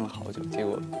伪装了好久，结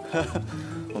果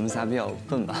我们仨比较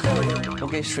笨吧，我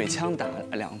给水枪打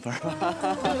2分吧，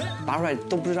拔出来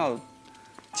都不知道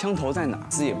枪头在哪儿，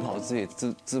滋也不好滋，也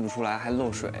滋不出来，还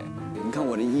漏水。你看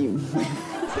我这衣服，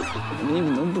你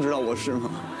们能不知道我是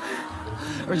吗？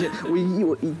而且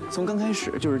我从刚开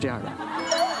始就是这样的，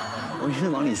我一直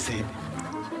往里塞。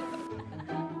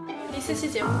第4期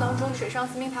节目当中，水上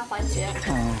撕命牌环节，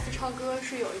超哥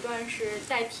是有一段是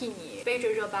代替你背着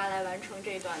热巴来完成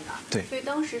这一段的。对。所以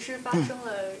当时是发生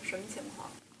了什么情况？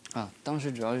当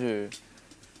时主要是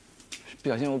不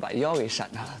小心我把腰给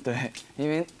闪着了，对，因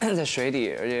为在水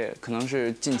里，而且可能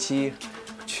是近期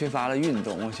缺乏了运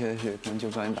动，我觉得是可能就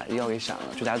不小心把腰给闪了，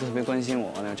就大家都特别关心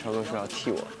我，那个超哥说要替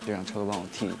我，就让超哥帮我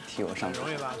替我上去。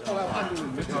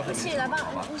起来吧，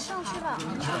你上去吧，你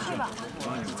上去吧。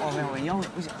我腰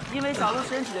不行。因为小鹿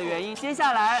身体的原因，接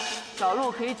下来小鹿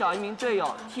可以找一名队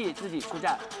友替自己出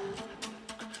战。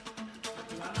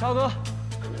超哥。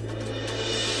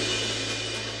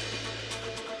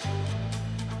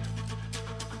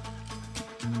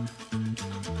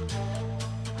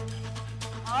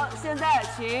好，现在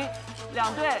请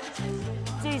2队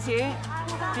进行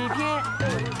比拼。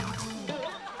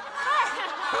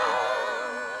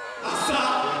阿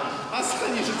sa，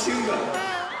 你是轻的。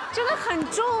这个很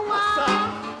重吗？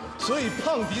所以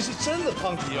胖迪是真的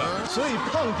胖迪啊！所以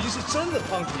胖迪是真的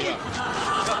胖迪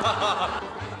啊！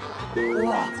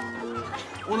哇，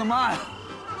我的妈呀！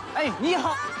哎，你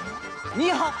好，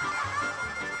你好。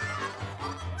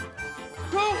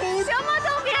什么都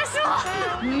别说。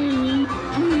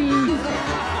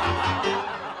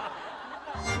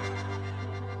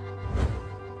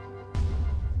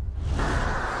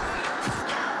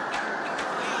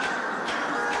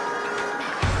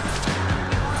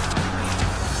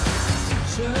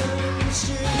真是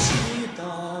祈祷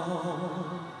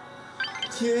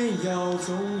天要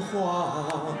中华，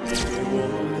我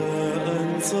的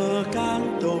恩泽感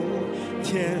动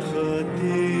天和地。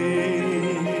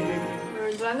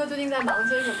蓝哥最近在忙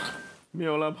些什么？没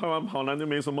有了，拍完跑男就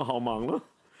没什么好忙了。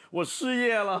我失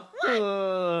业了，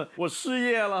我失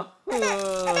业了，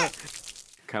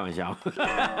开玩笑，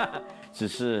只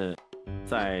是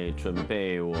在准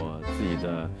备我自己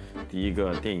的第一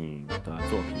个电影的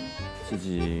作品，自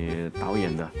己导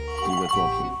演的第一个作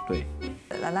品。对，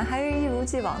兰兰还是一如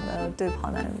既往的对跑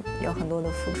男有很多的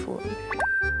付出。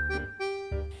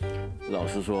老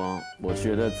实说，我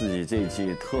觉得自己这一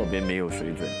季特别没有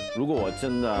水准。如果我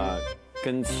真的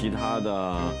跟其他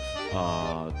的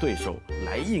对手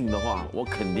来硬的话，我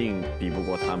肯定比不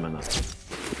过他们了。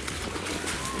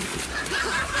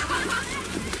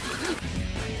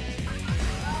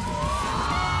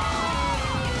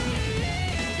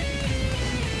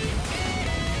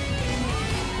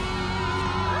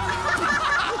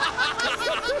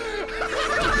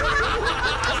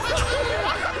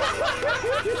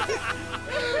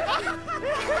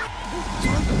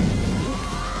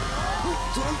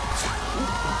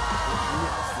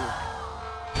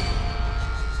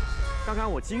刚刚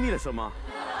我经历了什么？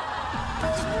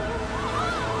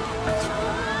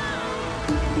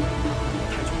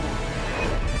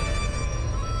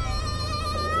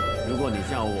如果你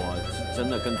叫我真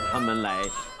的跟他们来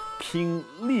拼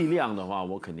力量的话，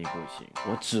我肯定不行，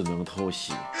我只能偷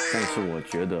袭。但是我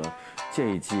觉得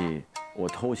这一季我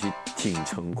偷袭挺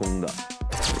成功的。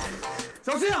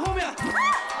小心后面！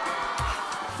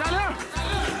小玲，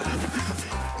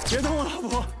别动我老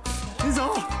婆，你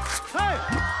走。哎。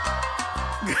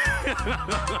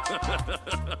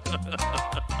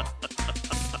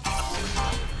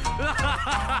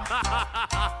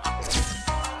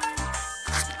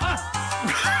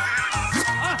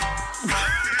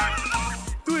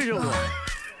对着我，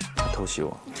他偷袭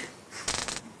我。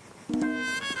我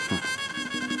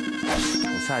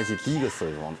下一季第一个射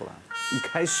是王祖蓝，一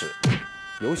开始，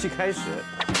游戏开始，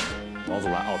王祖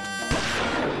蓝 out。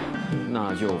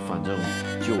那就反正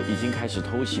就已经开始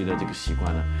偷袭的这个习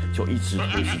惯了，就一直偷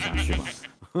袭下去吧。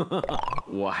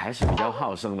我还是比较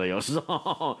好胜的，有时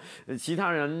候其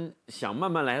他人想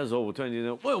慢慢来的时候，我突然觉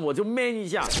得，喂，我就 man 一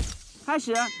下。开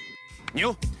始，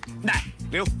牛，奶，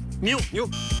牛，牛，牛，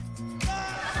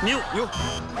牛，牛。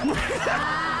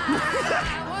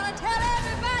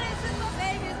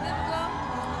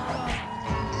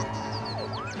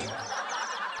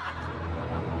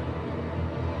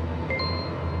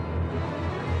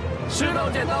石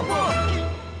头剪刀布。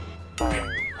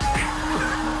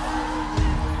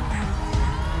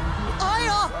哎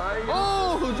呀！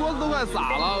哦，桌子都快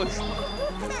洒了。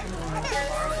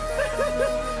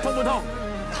痛不痛？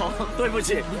痛，对不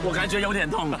起，我感觉有点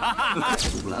痛了。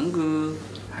蓝哥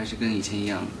还是跟以前一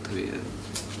样，特别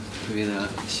特别的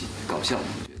搞笑，我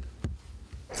觉得。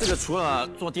这个除了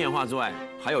做电话之外，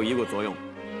还有一个作用。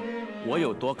我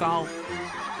有多高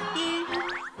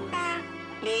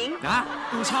？180啊！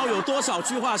邓超有多少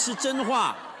句话是真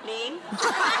话0。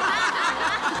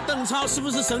邓超是不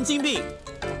是神经病？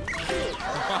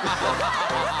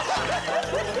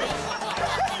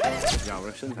亚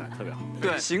文身材特别好，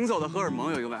对，行走的荷尔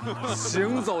蒙有一个外号，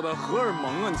行走的荷尔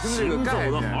蒙啊，你听这个概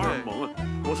念，行走的荷尔蒙啊，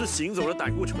我是行走的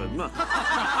胆固醇嘛。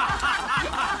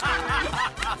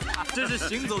这是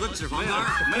行走的脂肪肝。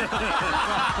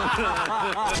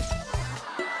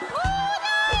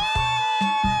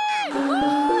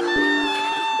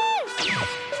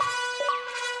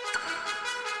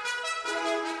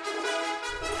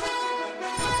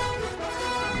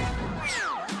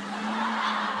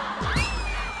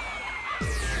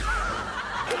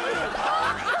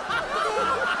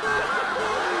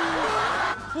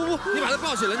不，你把他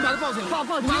抱起来，你把他抱起来，抱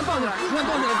起来，抱起来，你看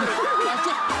抱起来，来这，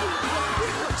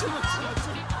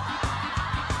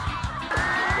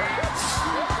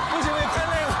不行，我也太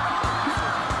累了。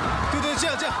对，这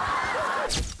样。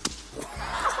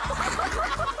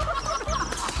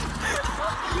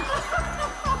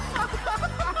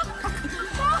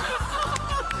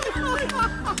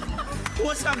我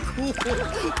想哭，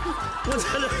我真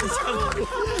的很想哭，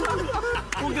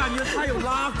我感觉他有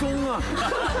拉弓啊，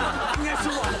应该是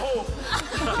往后。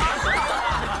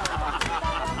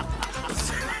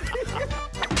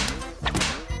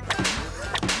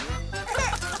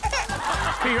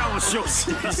可以让我休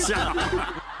息一下。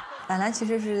兰兰其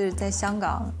实是在香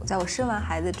港，在我生完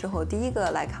孩子之后第一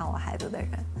个来看我孩子的人。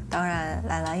当然，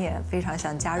兰兰也非常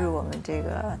想加入我们这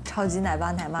个超级奶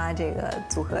爸奶妈这个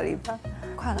组合里边。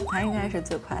快了，她应该是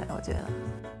最快的，我觉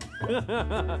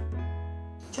得。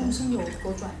终身有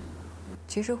多拽？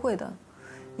其实会的，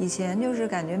以前就是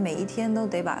感觉每一天都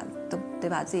得把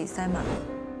自己塞满。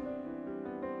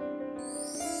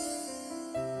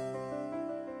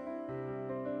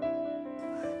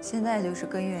现在就是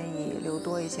更愿意留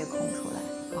多一些空出来，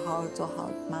好好做好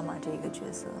妈妈这个角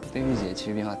色。Baby 姐其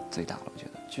实变化最大了，我觉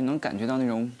得就能感觉到那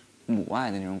种母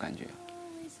爱的那种感觉，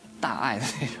大爱的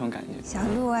那种感觉。小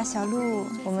鹿啊，小鹿，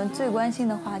我们最关心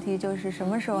的话题就是什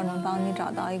么时候能帮你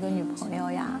找到一个女朋友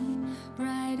呀？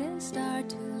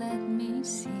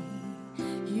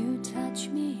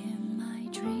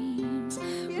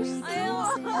哎呦，我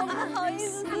不好意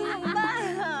思，怎么办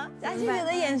啊？佳琪姐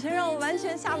的眼神让我完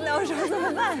全下不了手，怎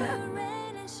么办？对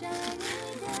不起了，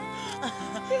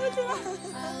对不起了，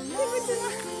对不起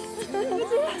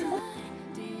了。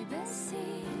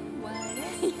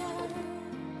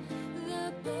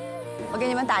我给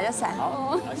你们打着伞。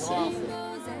好，谢谢。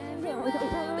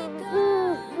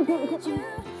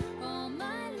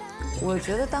我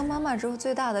觉得当妈妈之后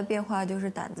最大的变化就是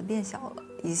胆子变小了。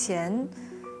以前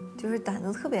就是胆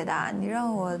子特别大，你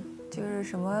让我就是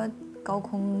什么高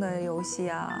空的游戏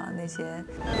啊，那些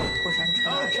过山车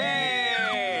啊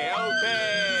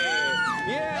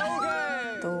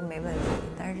都没问题。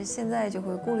但是现在就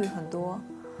会顾虑很多，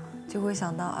就会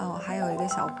想到，哎，我还有一个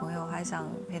小朋友，还想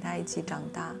陪他一起长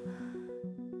大。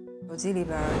手机里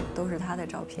边都是他的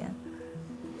照片，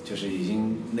就是已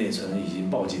经内存已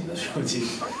经报警的手机，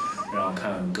然后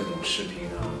看各种视频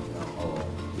啊，然后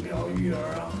聊育儿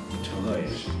啊，陈赫也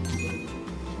是，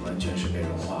完全是被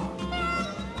融化。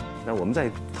那我们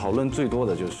在讨论最多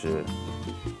的就是，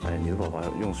哎，你的宝宝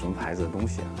用什么牌子的东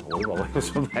西啊？我的宝宝用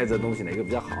什么牌子的东西，哪个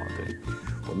比较好？对，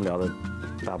我们聊的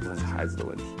大部分是孩子的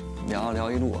问题。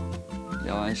聊一路，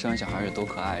聊完生完小孩有多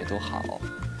可爱多好，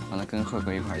完了跟赫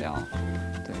哥一块聊，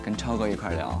对，跟超哥一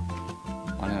块聊，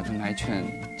完了他们还劝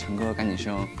陈哥赶紧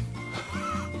生，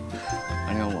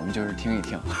完了我们就是听一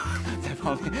听，在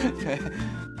旁边对。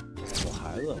有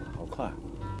孩子了，好快，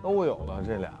都有了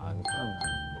这俩，你看看。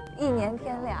一年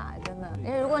添俩，真的。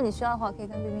因为如果你需要的话，可以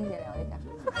跟冰冰姐聊一下。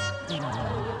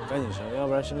赶紧生，要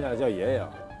不然生下来叫爷爷了。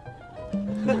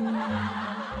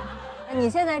你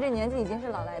现在这年纪已经是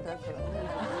老来得子了，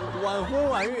晚婚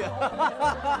晚育。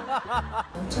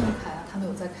郑恺啊，他们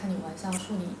有在开你玩笑，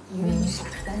说你一个月傻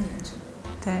3年之类的。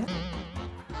对，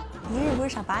一个月不是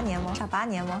傻8年吗？傻8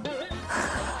年吗？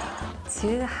其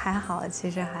实还好，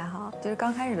就是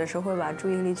刚开始的时候会把注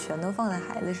意力全都放在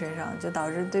孩子身上，就导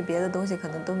致对别的东西可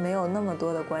能都没有那么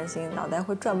多的关心，脑袋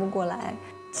会转不过来。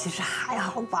其实还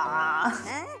好吧。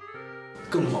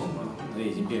更猛了，那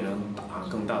已经变成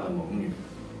更大的猛女，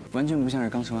完全不像是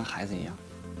刚生完孩子一样，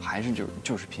还是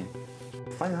就是拼。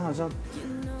发现好像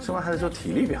生完孩子之后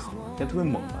体力变好，变特别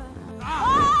猛了。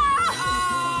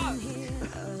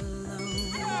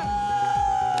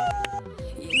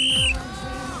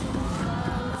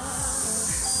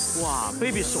哇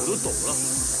 ，baby 手都抖了。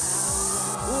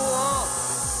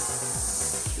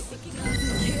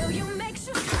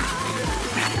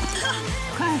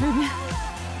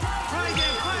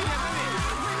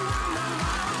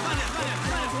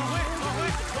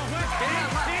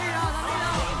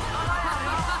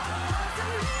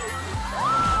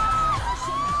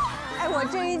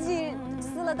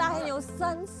了大黑牛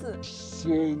3次。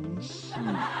真是。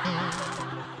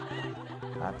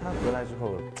啊，她回来之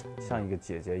后像一个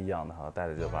姐姐一样的哈，带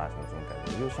着热巴什么这种感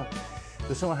觉，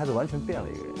就生完孩子完全变了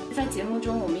一个人。在节目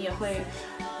中，我们也会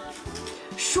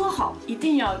说好一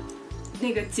定要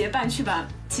那个结伴去把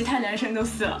其他男生都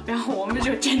撕了，然后我们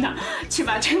就真的去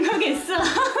把陈哥给撕了。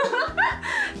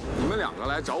你们2个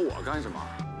来找我干什么？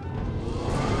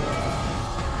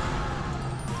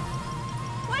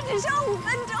我只剩5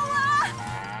分钟了。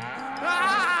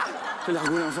啊！这俩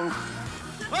姑娘疯了！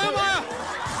哎呀妈呀！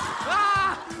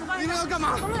啊！你们要干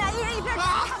嘛？我们俩一人一边抓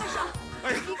他的手。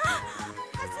哎呀！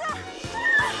快撕！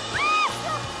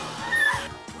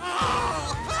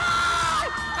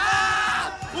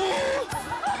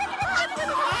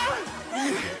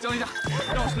江一下，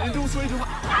让我忍住说一句话。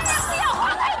大家不要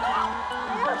话太多，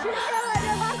没有时间了，热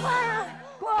巴快啊！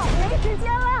过，没时间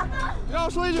了。让我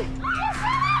说一句。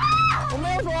我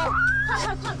没有说。快！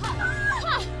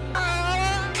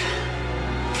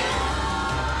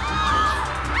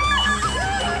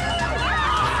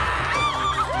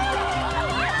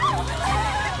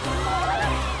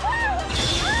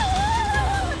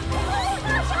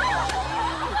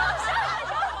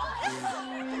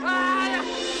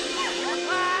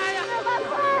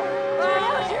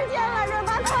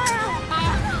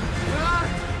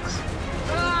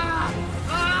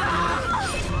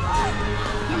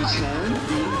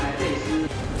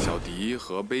小迪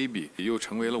和 Baby 又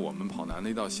成为了我们跑男的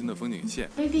一道新的风景线。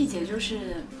Baby 姐就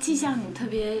是既像你特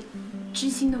别知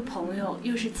心的朋友，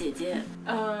又是姐姐。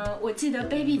我记得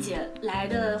Baby 姐来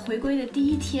的回归的第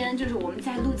1天，就是我们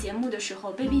在录节目的时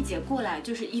候 ，Baby 姐过来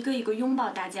就是一个一个拥抱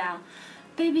大家。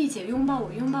Baby 姐拥抱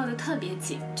我，拥抱的特别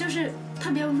紧，就是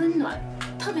特别温暖，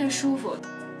特别舒服。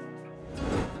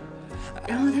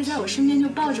然后她在我身边就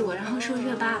抱着我，然后说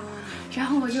热巴，然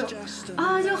后我就就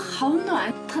好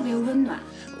暖，特别温暖。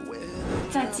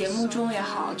在节目中也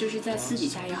好，就是在私底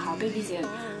下也好 ，Baby 姐，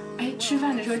吃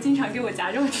饭的时候经常给我夹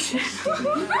肉吃。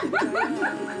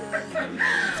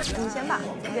你先吧，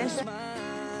我先吃。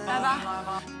来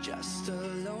吧，准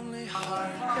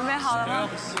备好了吗？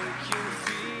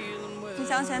你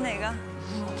想选哪个？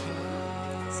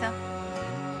行。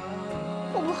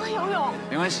我不会游泳。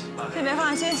没关系。别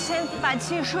放，先把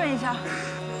气顺一下。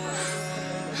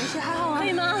没事，还好吗？可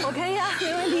以吗？我可以啊，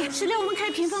没问题。16，我们开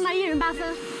始评分吧，1人8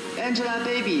分。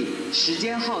Angelababy 时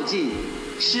间耗尽，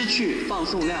失去放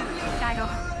送量。加油！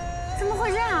怎么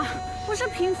会这样？不是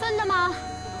评分的吗？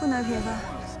不能评分。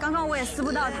刚刚我也撕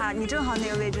不到他，你正好那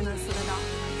个位置能撕得到。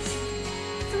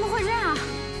怎么会这样？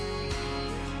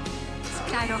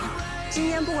加油！今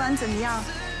天不管怎么样，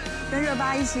跟热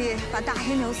巴一起把大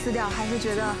黑牛撕掉，还是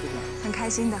觉得很开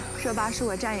心的。热巴是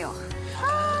我战友。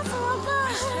怎么办？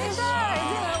没事，已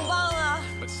经很棒了。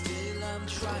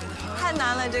太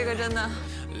难了，这个真的。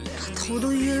头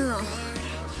都晕了，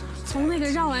从那个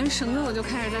绕完绳子我就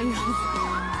开始在晕，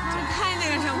太那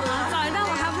个什么了。早一单我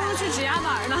还不如去指压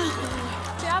板呢，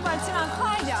指压板起码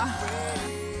快点。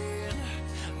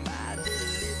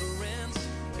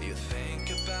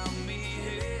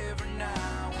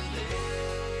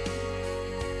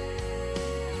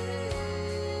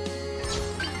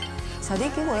小迪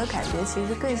给我的感觉其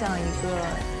实更像一个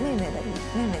妹妹的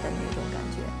那种感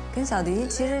觉。跟小迪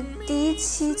其实第1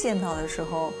期见到的时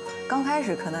候，刚开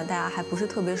始可能大家还不是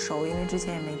特别熟，因为之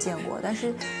前也没见过。但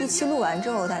是1期录完之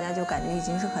后，大家就感觉已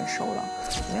经是很熟了，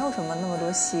没有什么那么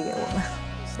多戏给我们。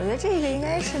我觉得这个应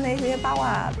该是那些八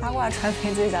卦传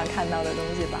媒最想看到的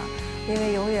东西吧，因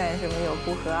为永远什么有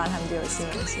不和啊，他们就有新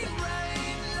闻写。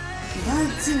你当时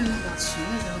进那个群的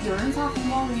时候，有人发红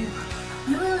包给你吗？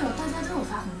有，大家都有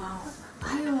发红包。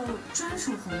还有专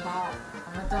属红包，我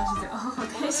们当时就好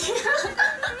开心，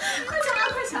快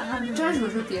抢啊！专属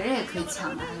是别人也可以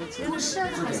抢的，还是不是？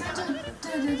好像就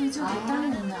对，就给单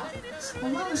人的，我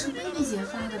忘了是 Baby 姐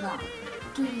发的吧？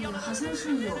对，好像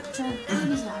是有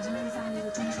Baby 姐好像是发了一个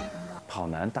专属红包。跑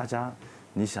男，大家，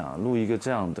你想录一个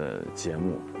这样的节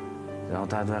目，然后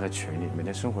大家都在个群里，每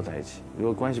天生活在一起，如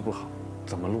果关系不好，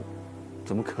怎么录？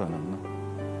怎么可能呢？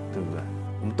对不对？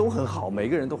我们都很好，每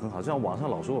个人都很好，就像网上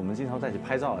老说我们经常在一起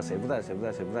拍照啊，谁不在的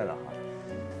哈，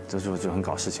这就很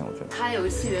搞事情，我觉得。他有一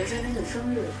次原先那个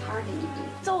生日 party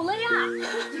走了呀，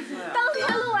当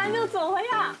天录完就走了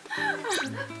呀，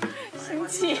生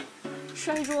气，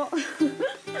摔桌。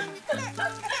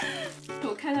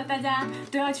我看到大家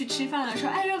都要去吃饭了，说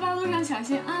热巴路上小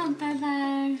心啊，拜拜。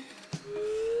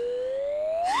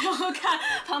然后看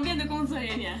旁边的工作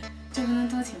人员，就不能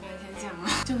多请半天假吗？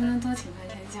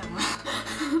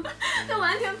就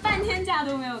完全半天假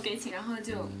都没有给请，然后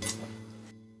就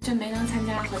没能参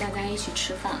加和大家一起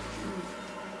吃饭。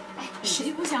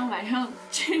谁不想晚上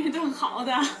吃一顿好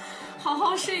的，好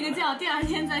好睡个觉，第2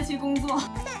天再去工作。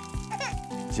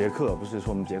杰克不是说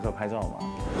我们杰克拍照吗？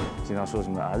经常说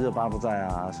什么啊热巴不在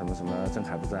啊，什么什么郑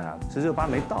恺不在啊，是热巴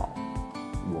没到，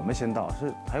我们先到，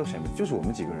是还有谁没？就是我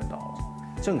们几个人到了，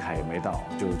郑恺也没到，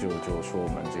就说我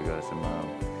们这个什么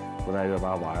不带热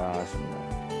巴玩啊什么的。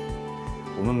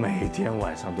我们每天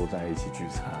晚上都在一起聚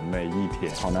餐，每一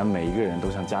天，跑男每一个人都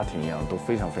像家庭一样，都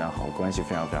非常非常好，关系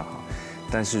非常非常好。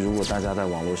但是如果大家在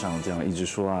网络上这样一直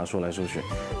说啊说来说去，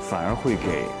反而会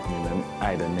给你们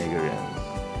爱的那个人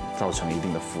造成一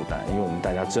定的负担，因为我们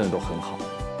大家真的都很好。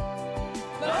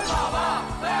奔跑吧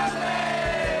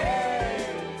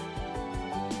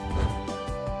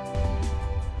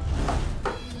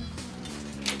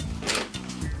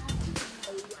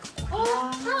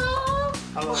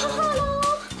Hello，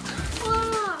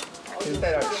 哇，给你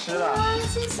带点吃的。哇，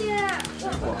谢谢。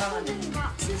我看看你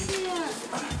吧，谢谢。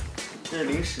这是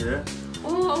零食。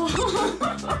哦，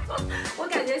我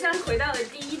感觉像回到了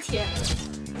第1天。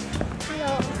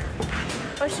Hello，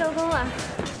 我收工了。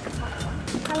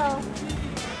Hello，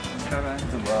 拜拜。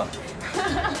怎么了？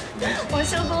我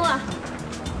收工了。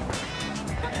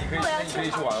你可以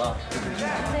去玩了。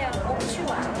对呀，我不去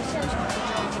玩，我现在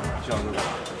去玩热巴。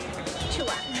去玩。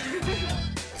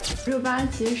热巴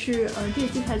其实是这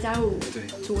季才加入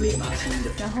组里嘛，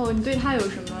然后你对她有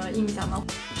什么印象吗？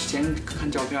先看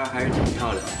照片还是挺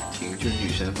漂亮的，就是女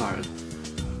神范儿的。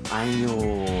哎呦，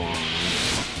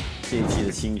这一季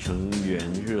的新成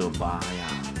员热巴呀，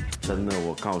真的，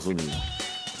我告诉你，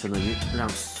真的让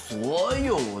所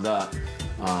有的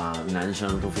男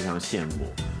生都非常羡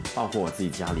慕，包括我自己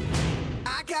家里。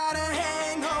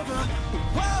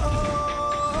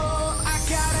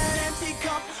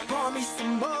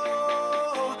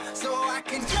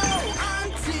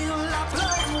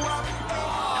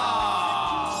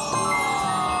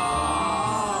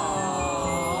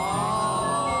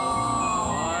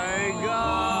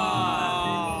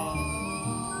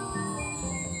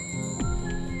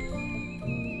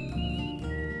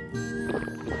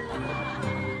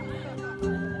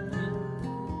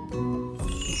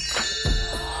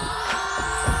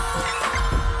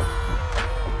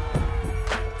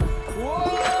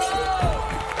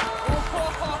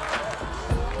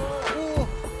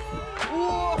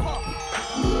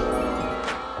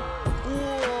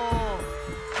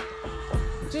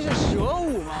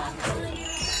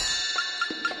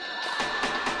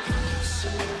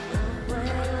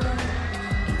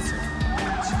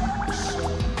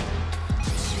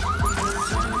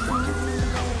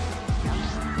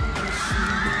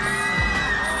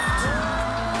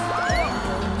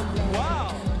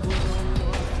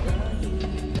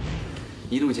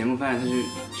一录节目发现他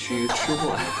是一个吃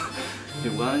货，就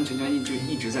完完全全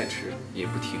一直在吃，也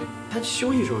不停。他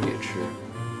休息的时候也吃，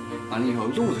完了以后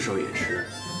录的时候也吃，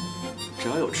只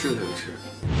要有吃的他就吃。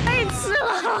太吃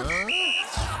了。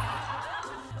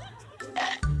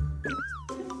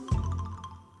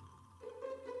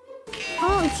好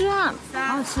好吃啊！好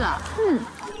好吃啊！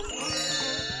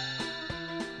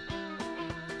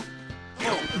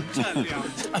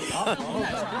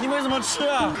你们怎么吃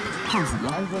啊？胖死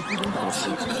了！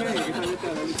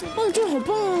哦，这好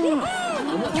棒啊！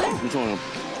不重要。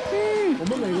我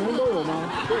们每个人都有吗？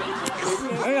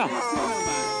哎呀！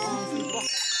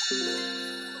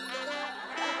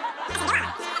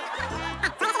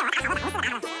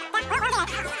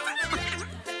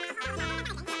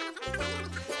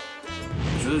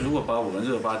我觉得如果把我们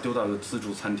热巴丢到一个自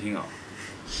助餐厅啊，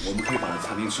我们可以把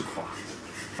餐厅吃垮，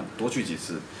多去几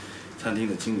次，餐厅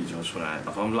的经理就要出来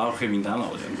把我们拉入黑名单了。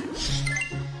我觉得。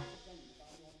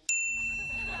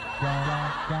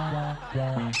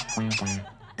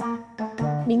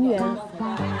名媛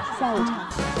下午茶。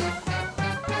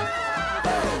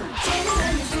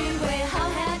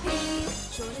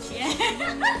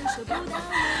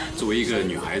作为一个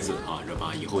女孩子啊，热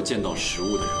巴以后见到食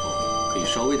物的时候，可以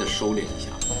稍微的收敛一下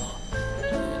啊。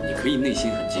你可以内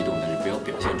心很激动，但是不要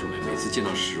表现出来。每次见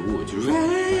到食物就是说。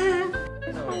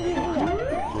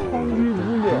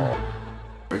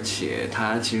而且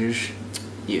他其实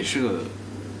也是个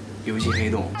游戏黑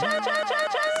洞。真假的？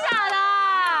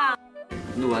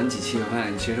录完几期，我发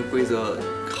现其实规则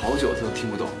好久他都听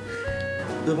不懂。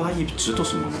热巴一直都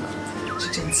是懵的，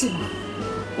是真气吗？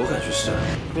我感觉是。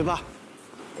热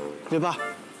巴，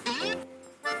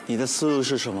你的思路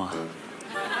是什么？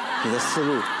你的思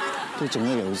路对整个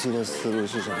游戏的思路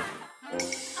是什么？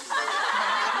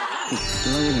得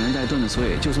到这个人带盾的，所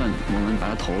以就算我们把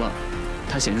他投了，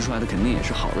他显示出来的肯定也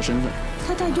是好的身份。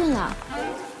他带盾了，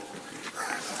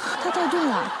他带盾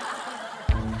了。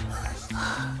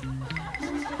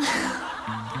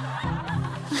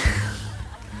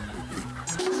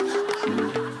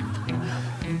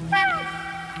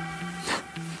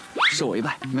受我一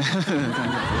拜。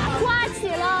刮起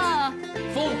了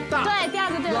风大，对，第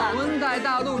二个对了。暖温带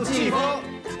大陆季风，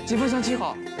季风向气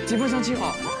好，季风向气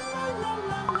好。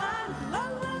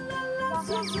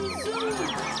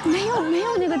没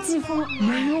有那个季风，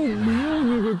没有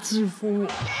那个季风。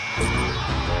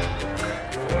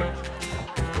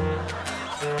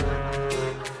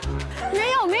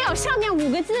没有，上面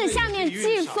5个字，下面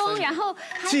季风，然后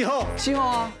气候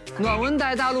啊，暖温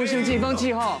带大陆性季风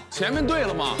气候，前面对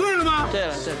了吗？对了吗？对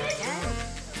了。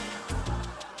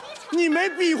你没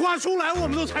比划出来，我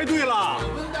们都猜对了。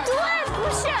对，不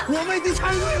是，我们已经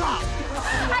猜对了。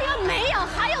还有没有？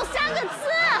还有3个字。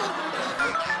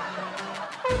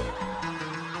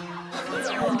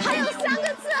还有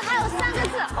3个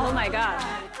字 ，Oh my god！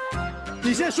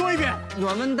 你先说一遍，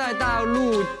暖温带大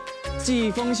陆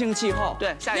季风性气候。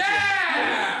对，下一句。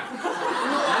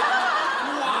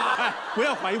哎，不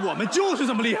要怀疑，我们就是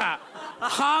这么厉害。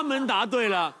他们答对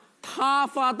了，他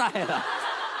发呆了。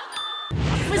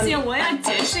不行，我要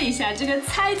解释一下这个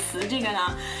猜词这个呢。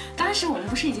当时我们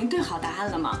不是已经对好答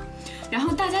案了吗？然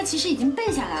后大家其实已经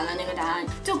背下来了那个答案，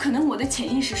就可能我的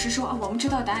潜意识是说啊，我们知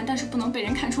道答案，但是不能被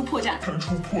人看出破绽。看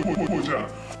出破绽。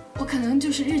我可能就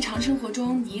是日常生活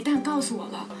中，你一旦告诉我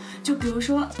了，就比如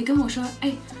说你跟我说，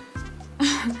哎，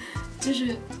就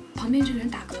是旁边这个人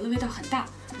打嗝的味道很大，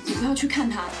你不要去看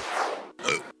他。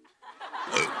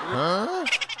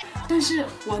但是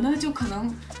我呢，就可能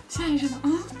下意识的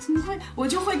啊，怎么会？我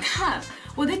就会看，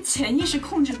我的潜意识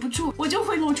控制不住，我就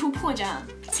会露出破绽。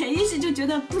潜意识就觉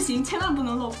得不行，千万不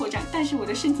能露破绽，但是我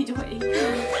的身体就会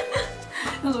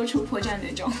要露出破绽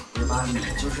那种。18，你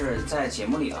就是在节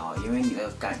目里啊，因为你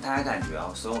的大家感觉啊，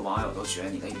所有网友都觉得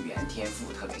你的语言天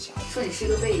赋特别强，说你是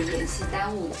个被演戏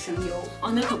耽误的声优。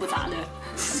哦，那可不咋的。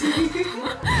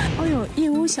哦呦，义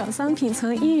乌小商品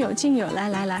城应有尽有，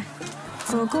来，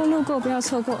走过路过不要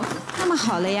错过。那么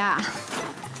好了呀，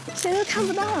谁都看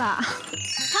不到了。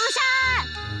唐山，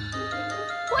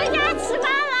回家吃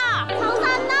饭了。唐山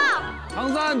呢？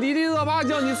唐山，迪丽热巴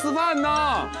叫你吃饭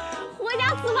呢。回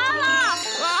家吃饭了。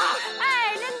哎，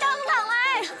人等等哎。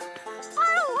哎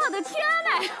呦，我的天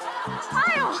嘞！哎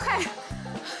呦嘿。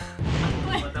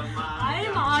哎呀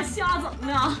妈，瞎整的。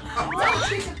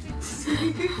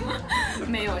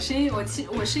没有声音，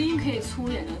我声音可以粗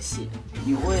也能细。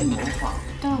你会模仿？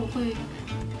但我会，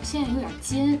现在有点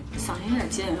尖，嗓音有点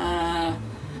尖。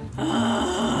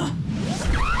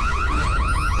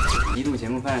一录节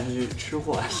目发现他是吃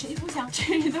货，谁不想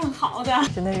吃一顿好的？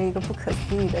真的是一个不可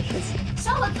思议的事情。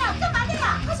小伙子干嘛的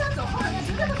呀？他想走后门，那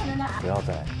绝对不可能的。不要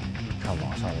再看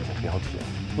网上那些标题了，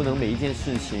不能每一件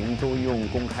事情都用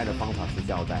公开的方法去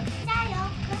交代。加油，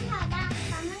奔跑吧，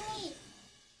法姆利！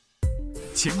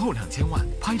前后2000万，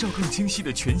拍照更清晰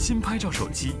的全新拍照手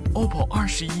机 OPPO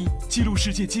 21，记录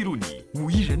世界，记录你，5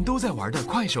亿人都在玩的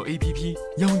快手 APP，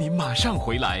 邀你马上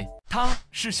回来。他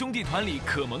是兄弟团里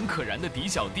可萌可燃的迪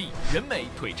小弟，人美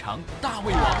腿长大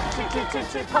胃王，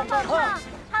胖。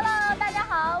Hello， 大家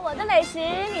好，我的美食，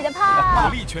你的胖。火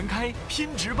力全开，拼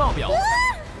值爆表。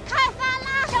开饭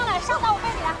啦！上到我背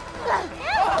里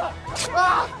了。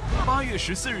8月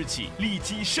14日起，立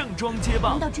即盛装接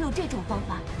棒。难道只有这种方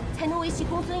法才能维系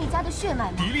公孙一家的血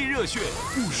脉吗？迪丽热血，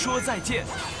不说再见。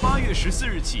8月14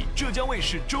日起，浙江卫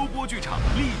视周播剧场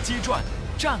立即传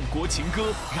《战国情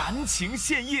歌》燃情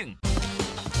献映。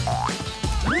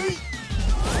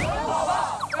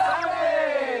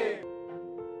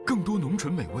更多浓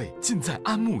醇美味尽在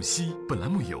安慕希。本栏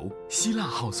目由希腊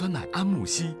好酸奶安慕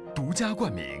希独家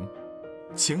冠名。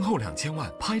前后2000万，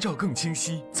拍照更清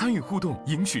晰。参与互动，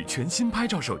赢取全新拍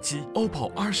照手机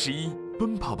OPPO 21。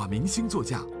奔跑吧明星座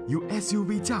驾由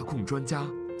SUV 驾控专家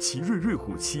奇瑞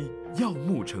虎7耀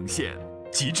目呈现。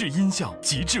极致音效，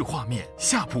极致画面，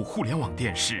夏普互联网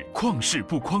电视旷世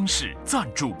不匡世赞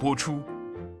助播出。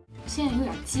现在有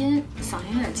点尖，嗓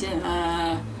音有点尖。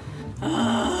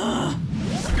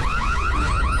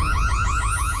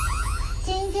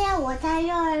今天我在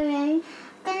幼儿园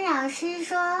跟老师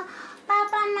说，爸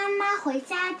爸妈妈回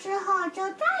家之后就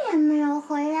再也没有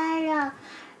回来了。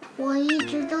我一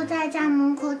直都在家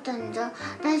门口等着，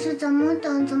但是怎么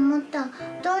等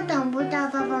都等不到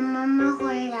爸爸妈妈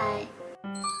回来。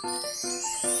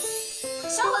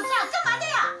小伙子啊，干嘛的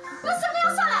呀？那是不是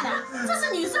要上来的？这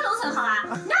是女生楼层好啊，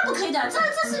那不可以的，这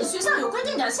是学校有规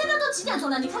定的。现在都几点钟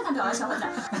了？你看看表啊，小伙子，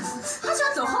他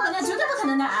想走后门的，绝对不可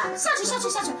能的啊！下去。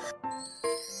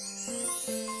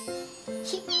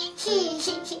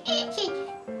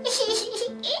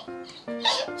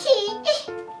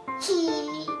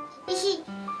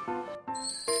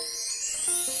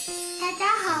大家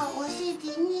好，我是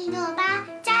迪丽热巴，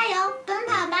加油，奔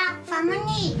跑吧，法姆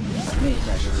利！那一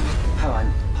段时期拍完《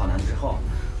跑男》之后，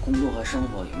工作和生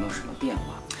活有没有什么变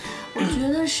化？我觉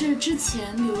得是之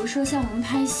前，比如说像我们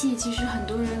拍戏，其实很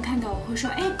多人看到我会说，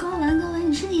哎，高文，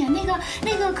你是演那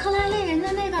个克拉类人的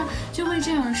那个，就会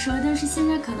这样说。但是现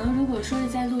在可能如果说是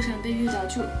在路上被遇到，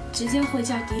就直接会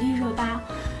叫迪丽热巴。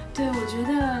对，我觉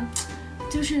得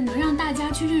就是能让大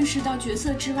家去认识到角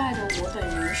色之外的我本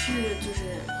人是就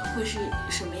是会是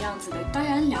什么样子的。当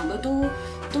然两个都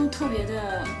特别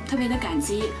的感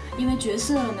激，因为角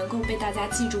色能够被大家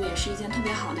记住也是一件特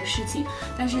别好的事情。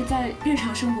但是在日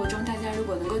常生活中，大家如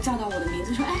果能够叫到我的名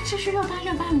字说，哎，这是热巴，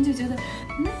你就觉得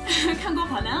看过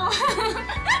跑男哦，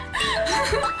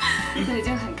对，就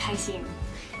很开心。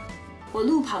我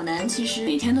录跑男其实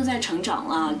每天都在成长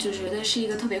了，就觉得是一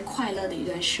个特别快乐的一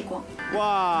段时光。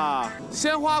哇，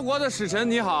鲜花国的使臣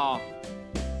你好。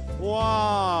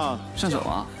哇，上手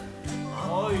啊！哎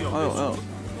呦，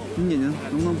你眼睛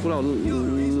能不能不老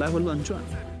来回乱转？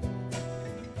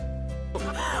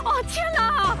哦天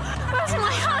哪！为什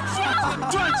么要这样？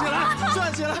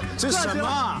转起来！这什么？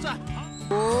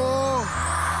哦，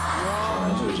跑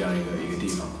男就是这样一个地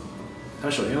方，他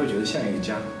首先会觉得像一个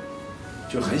家，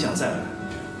就很想再来，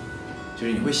就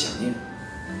是你会想念，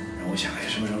然后我想，哎，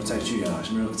什么时候再聚啊？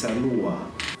什么时候再录啊？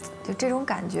就这种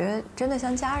感觉，真的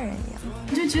像家人一样。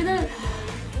我就觉得，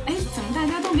哎，怎么大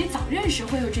家都没早认识，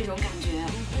会有这种感觉？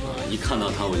一看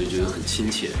到他我就觉得很亲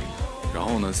切。然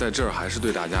后呢，在这儿还是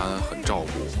对大家很照顾，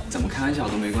怎么开玩笑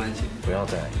都没关系。不要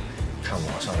再看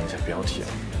网上的一些标题了，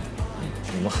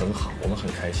你们很好，我们很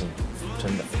开心，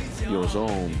真的。有时候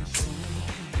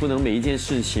不能每一件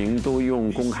事情都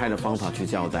用公开的方法去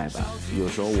交代吧，有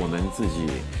时候我们自己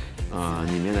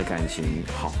里面的感情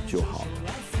好就好了。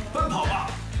奔跑吧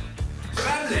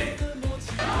 ，Family。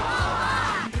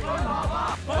奔跑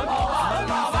吧。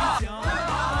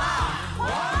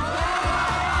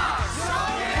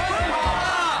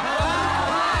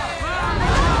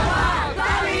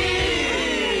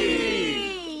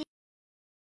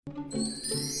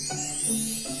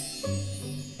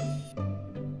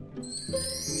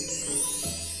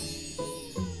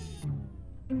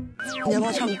你要不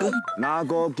要唱歌？那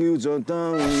个叫做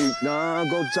等你，那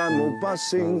个再没把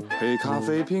心。黑咖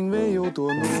啡品味有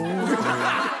多浓？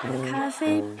咖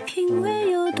啡品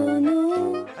味有多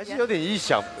浓？还是有点意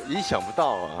想不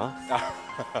到啊，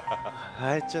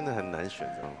还真的很难选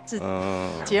择。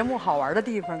节目好玩的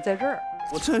地方在这儿。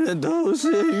我承认都是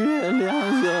月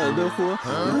亮惹的祸，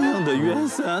那样的月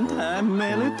色太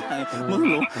美丽太朦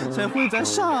胧，才会在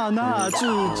刹那之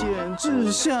间只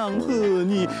想和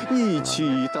你一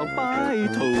起到白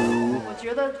头。我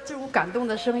觉得这种感动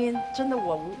的声音，真的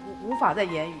我无法再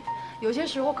言语。有些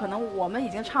时候可能我们已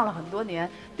经唱了很多年，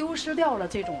丢失掉了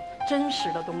这种真实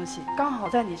的东西，刚好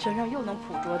在你身上又能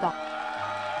捕捉到。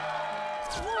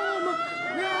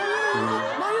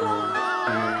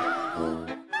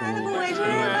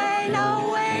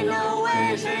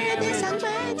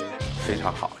非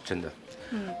常好，真的。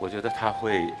我觉得他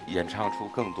会演唱出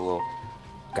更多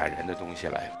感人的东西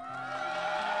来。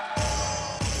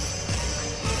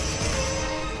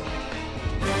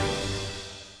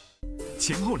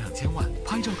前后2000万，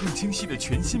拍照更清晰的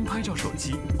全新拍照手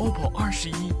机 OPPO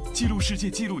 21，记录世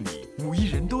界，记录你，5亿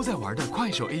人都在玩的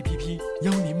快手 APP，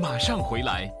邀您马上回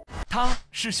来。他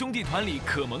是兄弟团里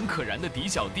可萌可燃的迪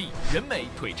小弟，人美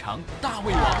腿长大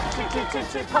胃王。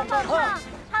胖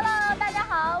！Hello， 大家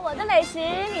好，我的美食，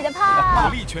你的胖。火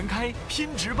力全开，拼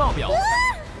值爆表。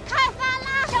开饭啦！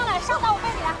上到我背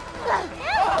里来。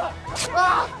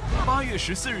8月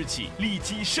14日起，立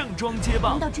即盛装接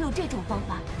棒。难道只有这种方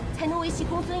法才能维系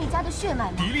公孙一家的血脉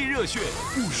吗？迪丽热血，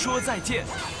不说再见。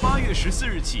8月14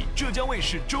日起，浙江卫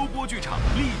视周播剧场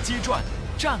立即传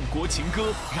《战国情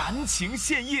歌》燃情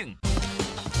献映。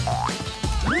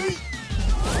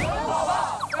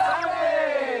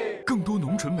更多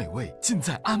浓醇美味尽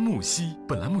在安慕希。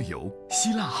本栏目由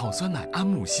希腊好酸奶安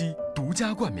慕希独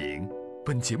家冠名。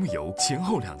本节目由前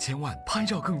后2000万，拍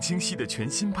照更清晰的全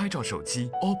新拍照手机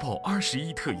OPPO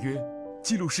 21特约，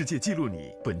记录世界，记录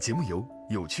你。本节目由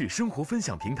有趣生活分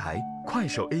享平台快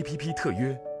手 APP 特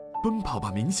约，奔跑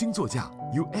吧明星座驾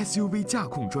由 SUV 驾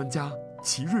控专家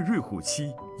奇瑞虎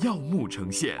7耀目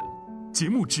呈现。节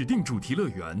目指定主题乐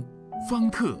园方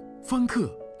特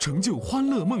成就欢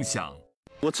乐梦想。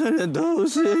我承认都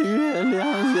是月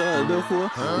亮惹的祸，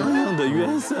那样的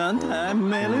月色太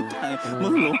美丽太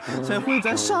朦胧，才会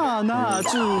在刹那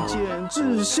之间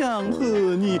只想和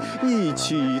你一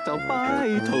起到白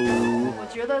头。我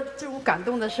觉得这种感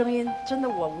动的声音，真的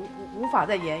我无法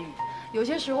再言语。有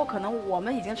些时候可能我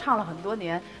们已经唱了很多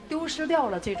年，丢失掉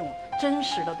了这种真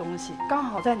实的东西，刚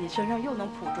好在你身上又能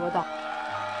捕捉到。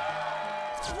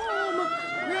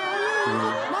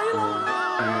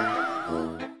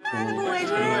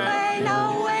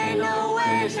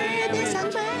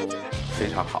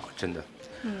常好，真的。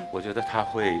我觉得他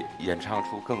会演唱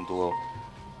出更多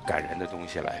感人的东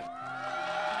西来。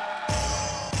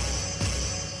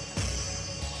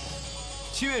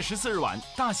 7月14日晚，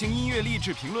大型音乐励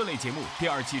志评论类节目第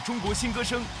2季《中国新歌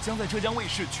声》将在浙江卫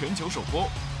视全球首播。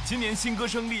今年新歌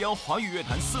声力邀华语乐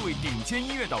坛4位顶尖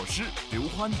音乐导师刘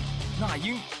欢、那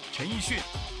英、陈奕迅、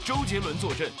周杰伦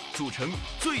坐镇，组成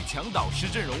最强导师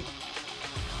阵容。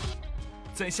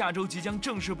在下周即将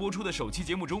正式播出的首期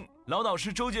节目中，老导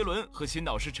师周杰伦和新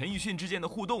导师陈奕迅之间的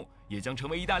互动也将成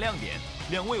为一大亮点。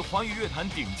2位华语乐坛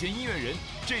顶尖音乐人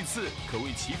这次可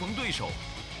谓棋逢对手。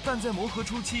 但在磨合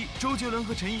初期，周杰伦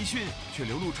和陈奕迅却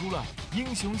流露出了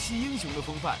英雄惜英雄的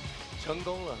风范。成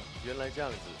功了，原来这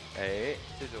样子，哎，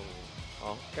这种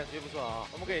好感觉不错啊，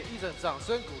我们给一整掌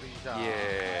声鼓励一下。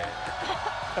耶！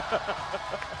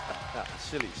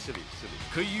失礼。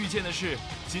可以预见的是，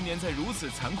今年在如此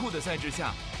残酷的赛制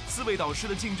下，4位导师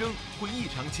的竞争会异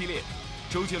常激烈。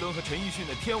周杰伦和陈奕迅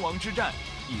的天王之战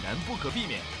已然不可避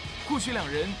免，或许2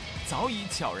人早已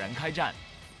悄然开战。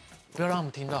不要让他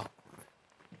们听到。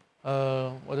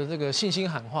 我的这个信心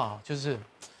喊话就是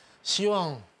希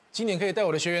望今年可以带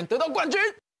我的学员得到冠军。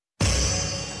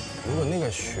如果那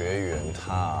个学员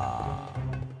他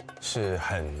是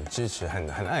很支持、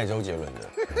很爱周杰伦的，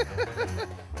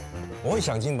我会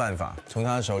想尽办法从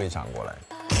他手里抢过来。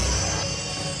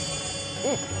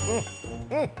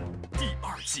第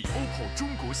2季《奔跑中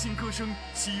国新歌声》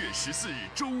7月14日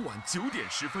周五晚9点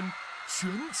10分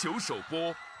全球首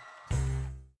播。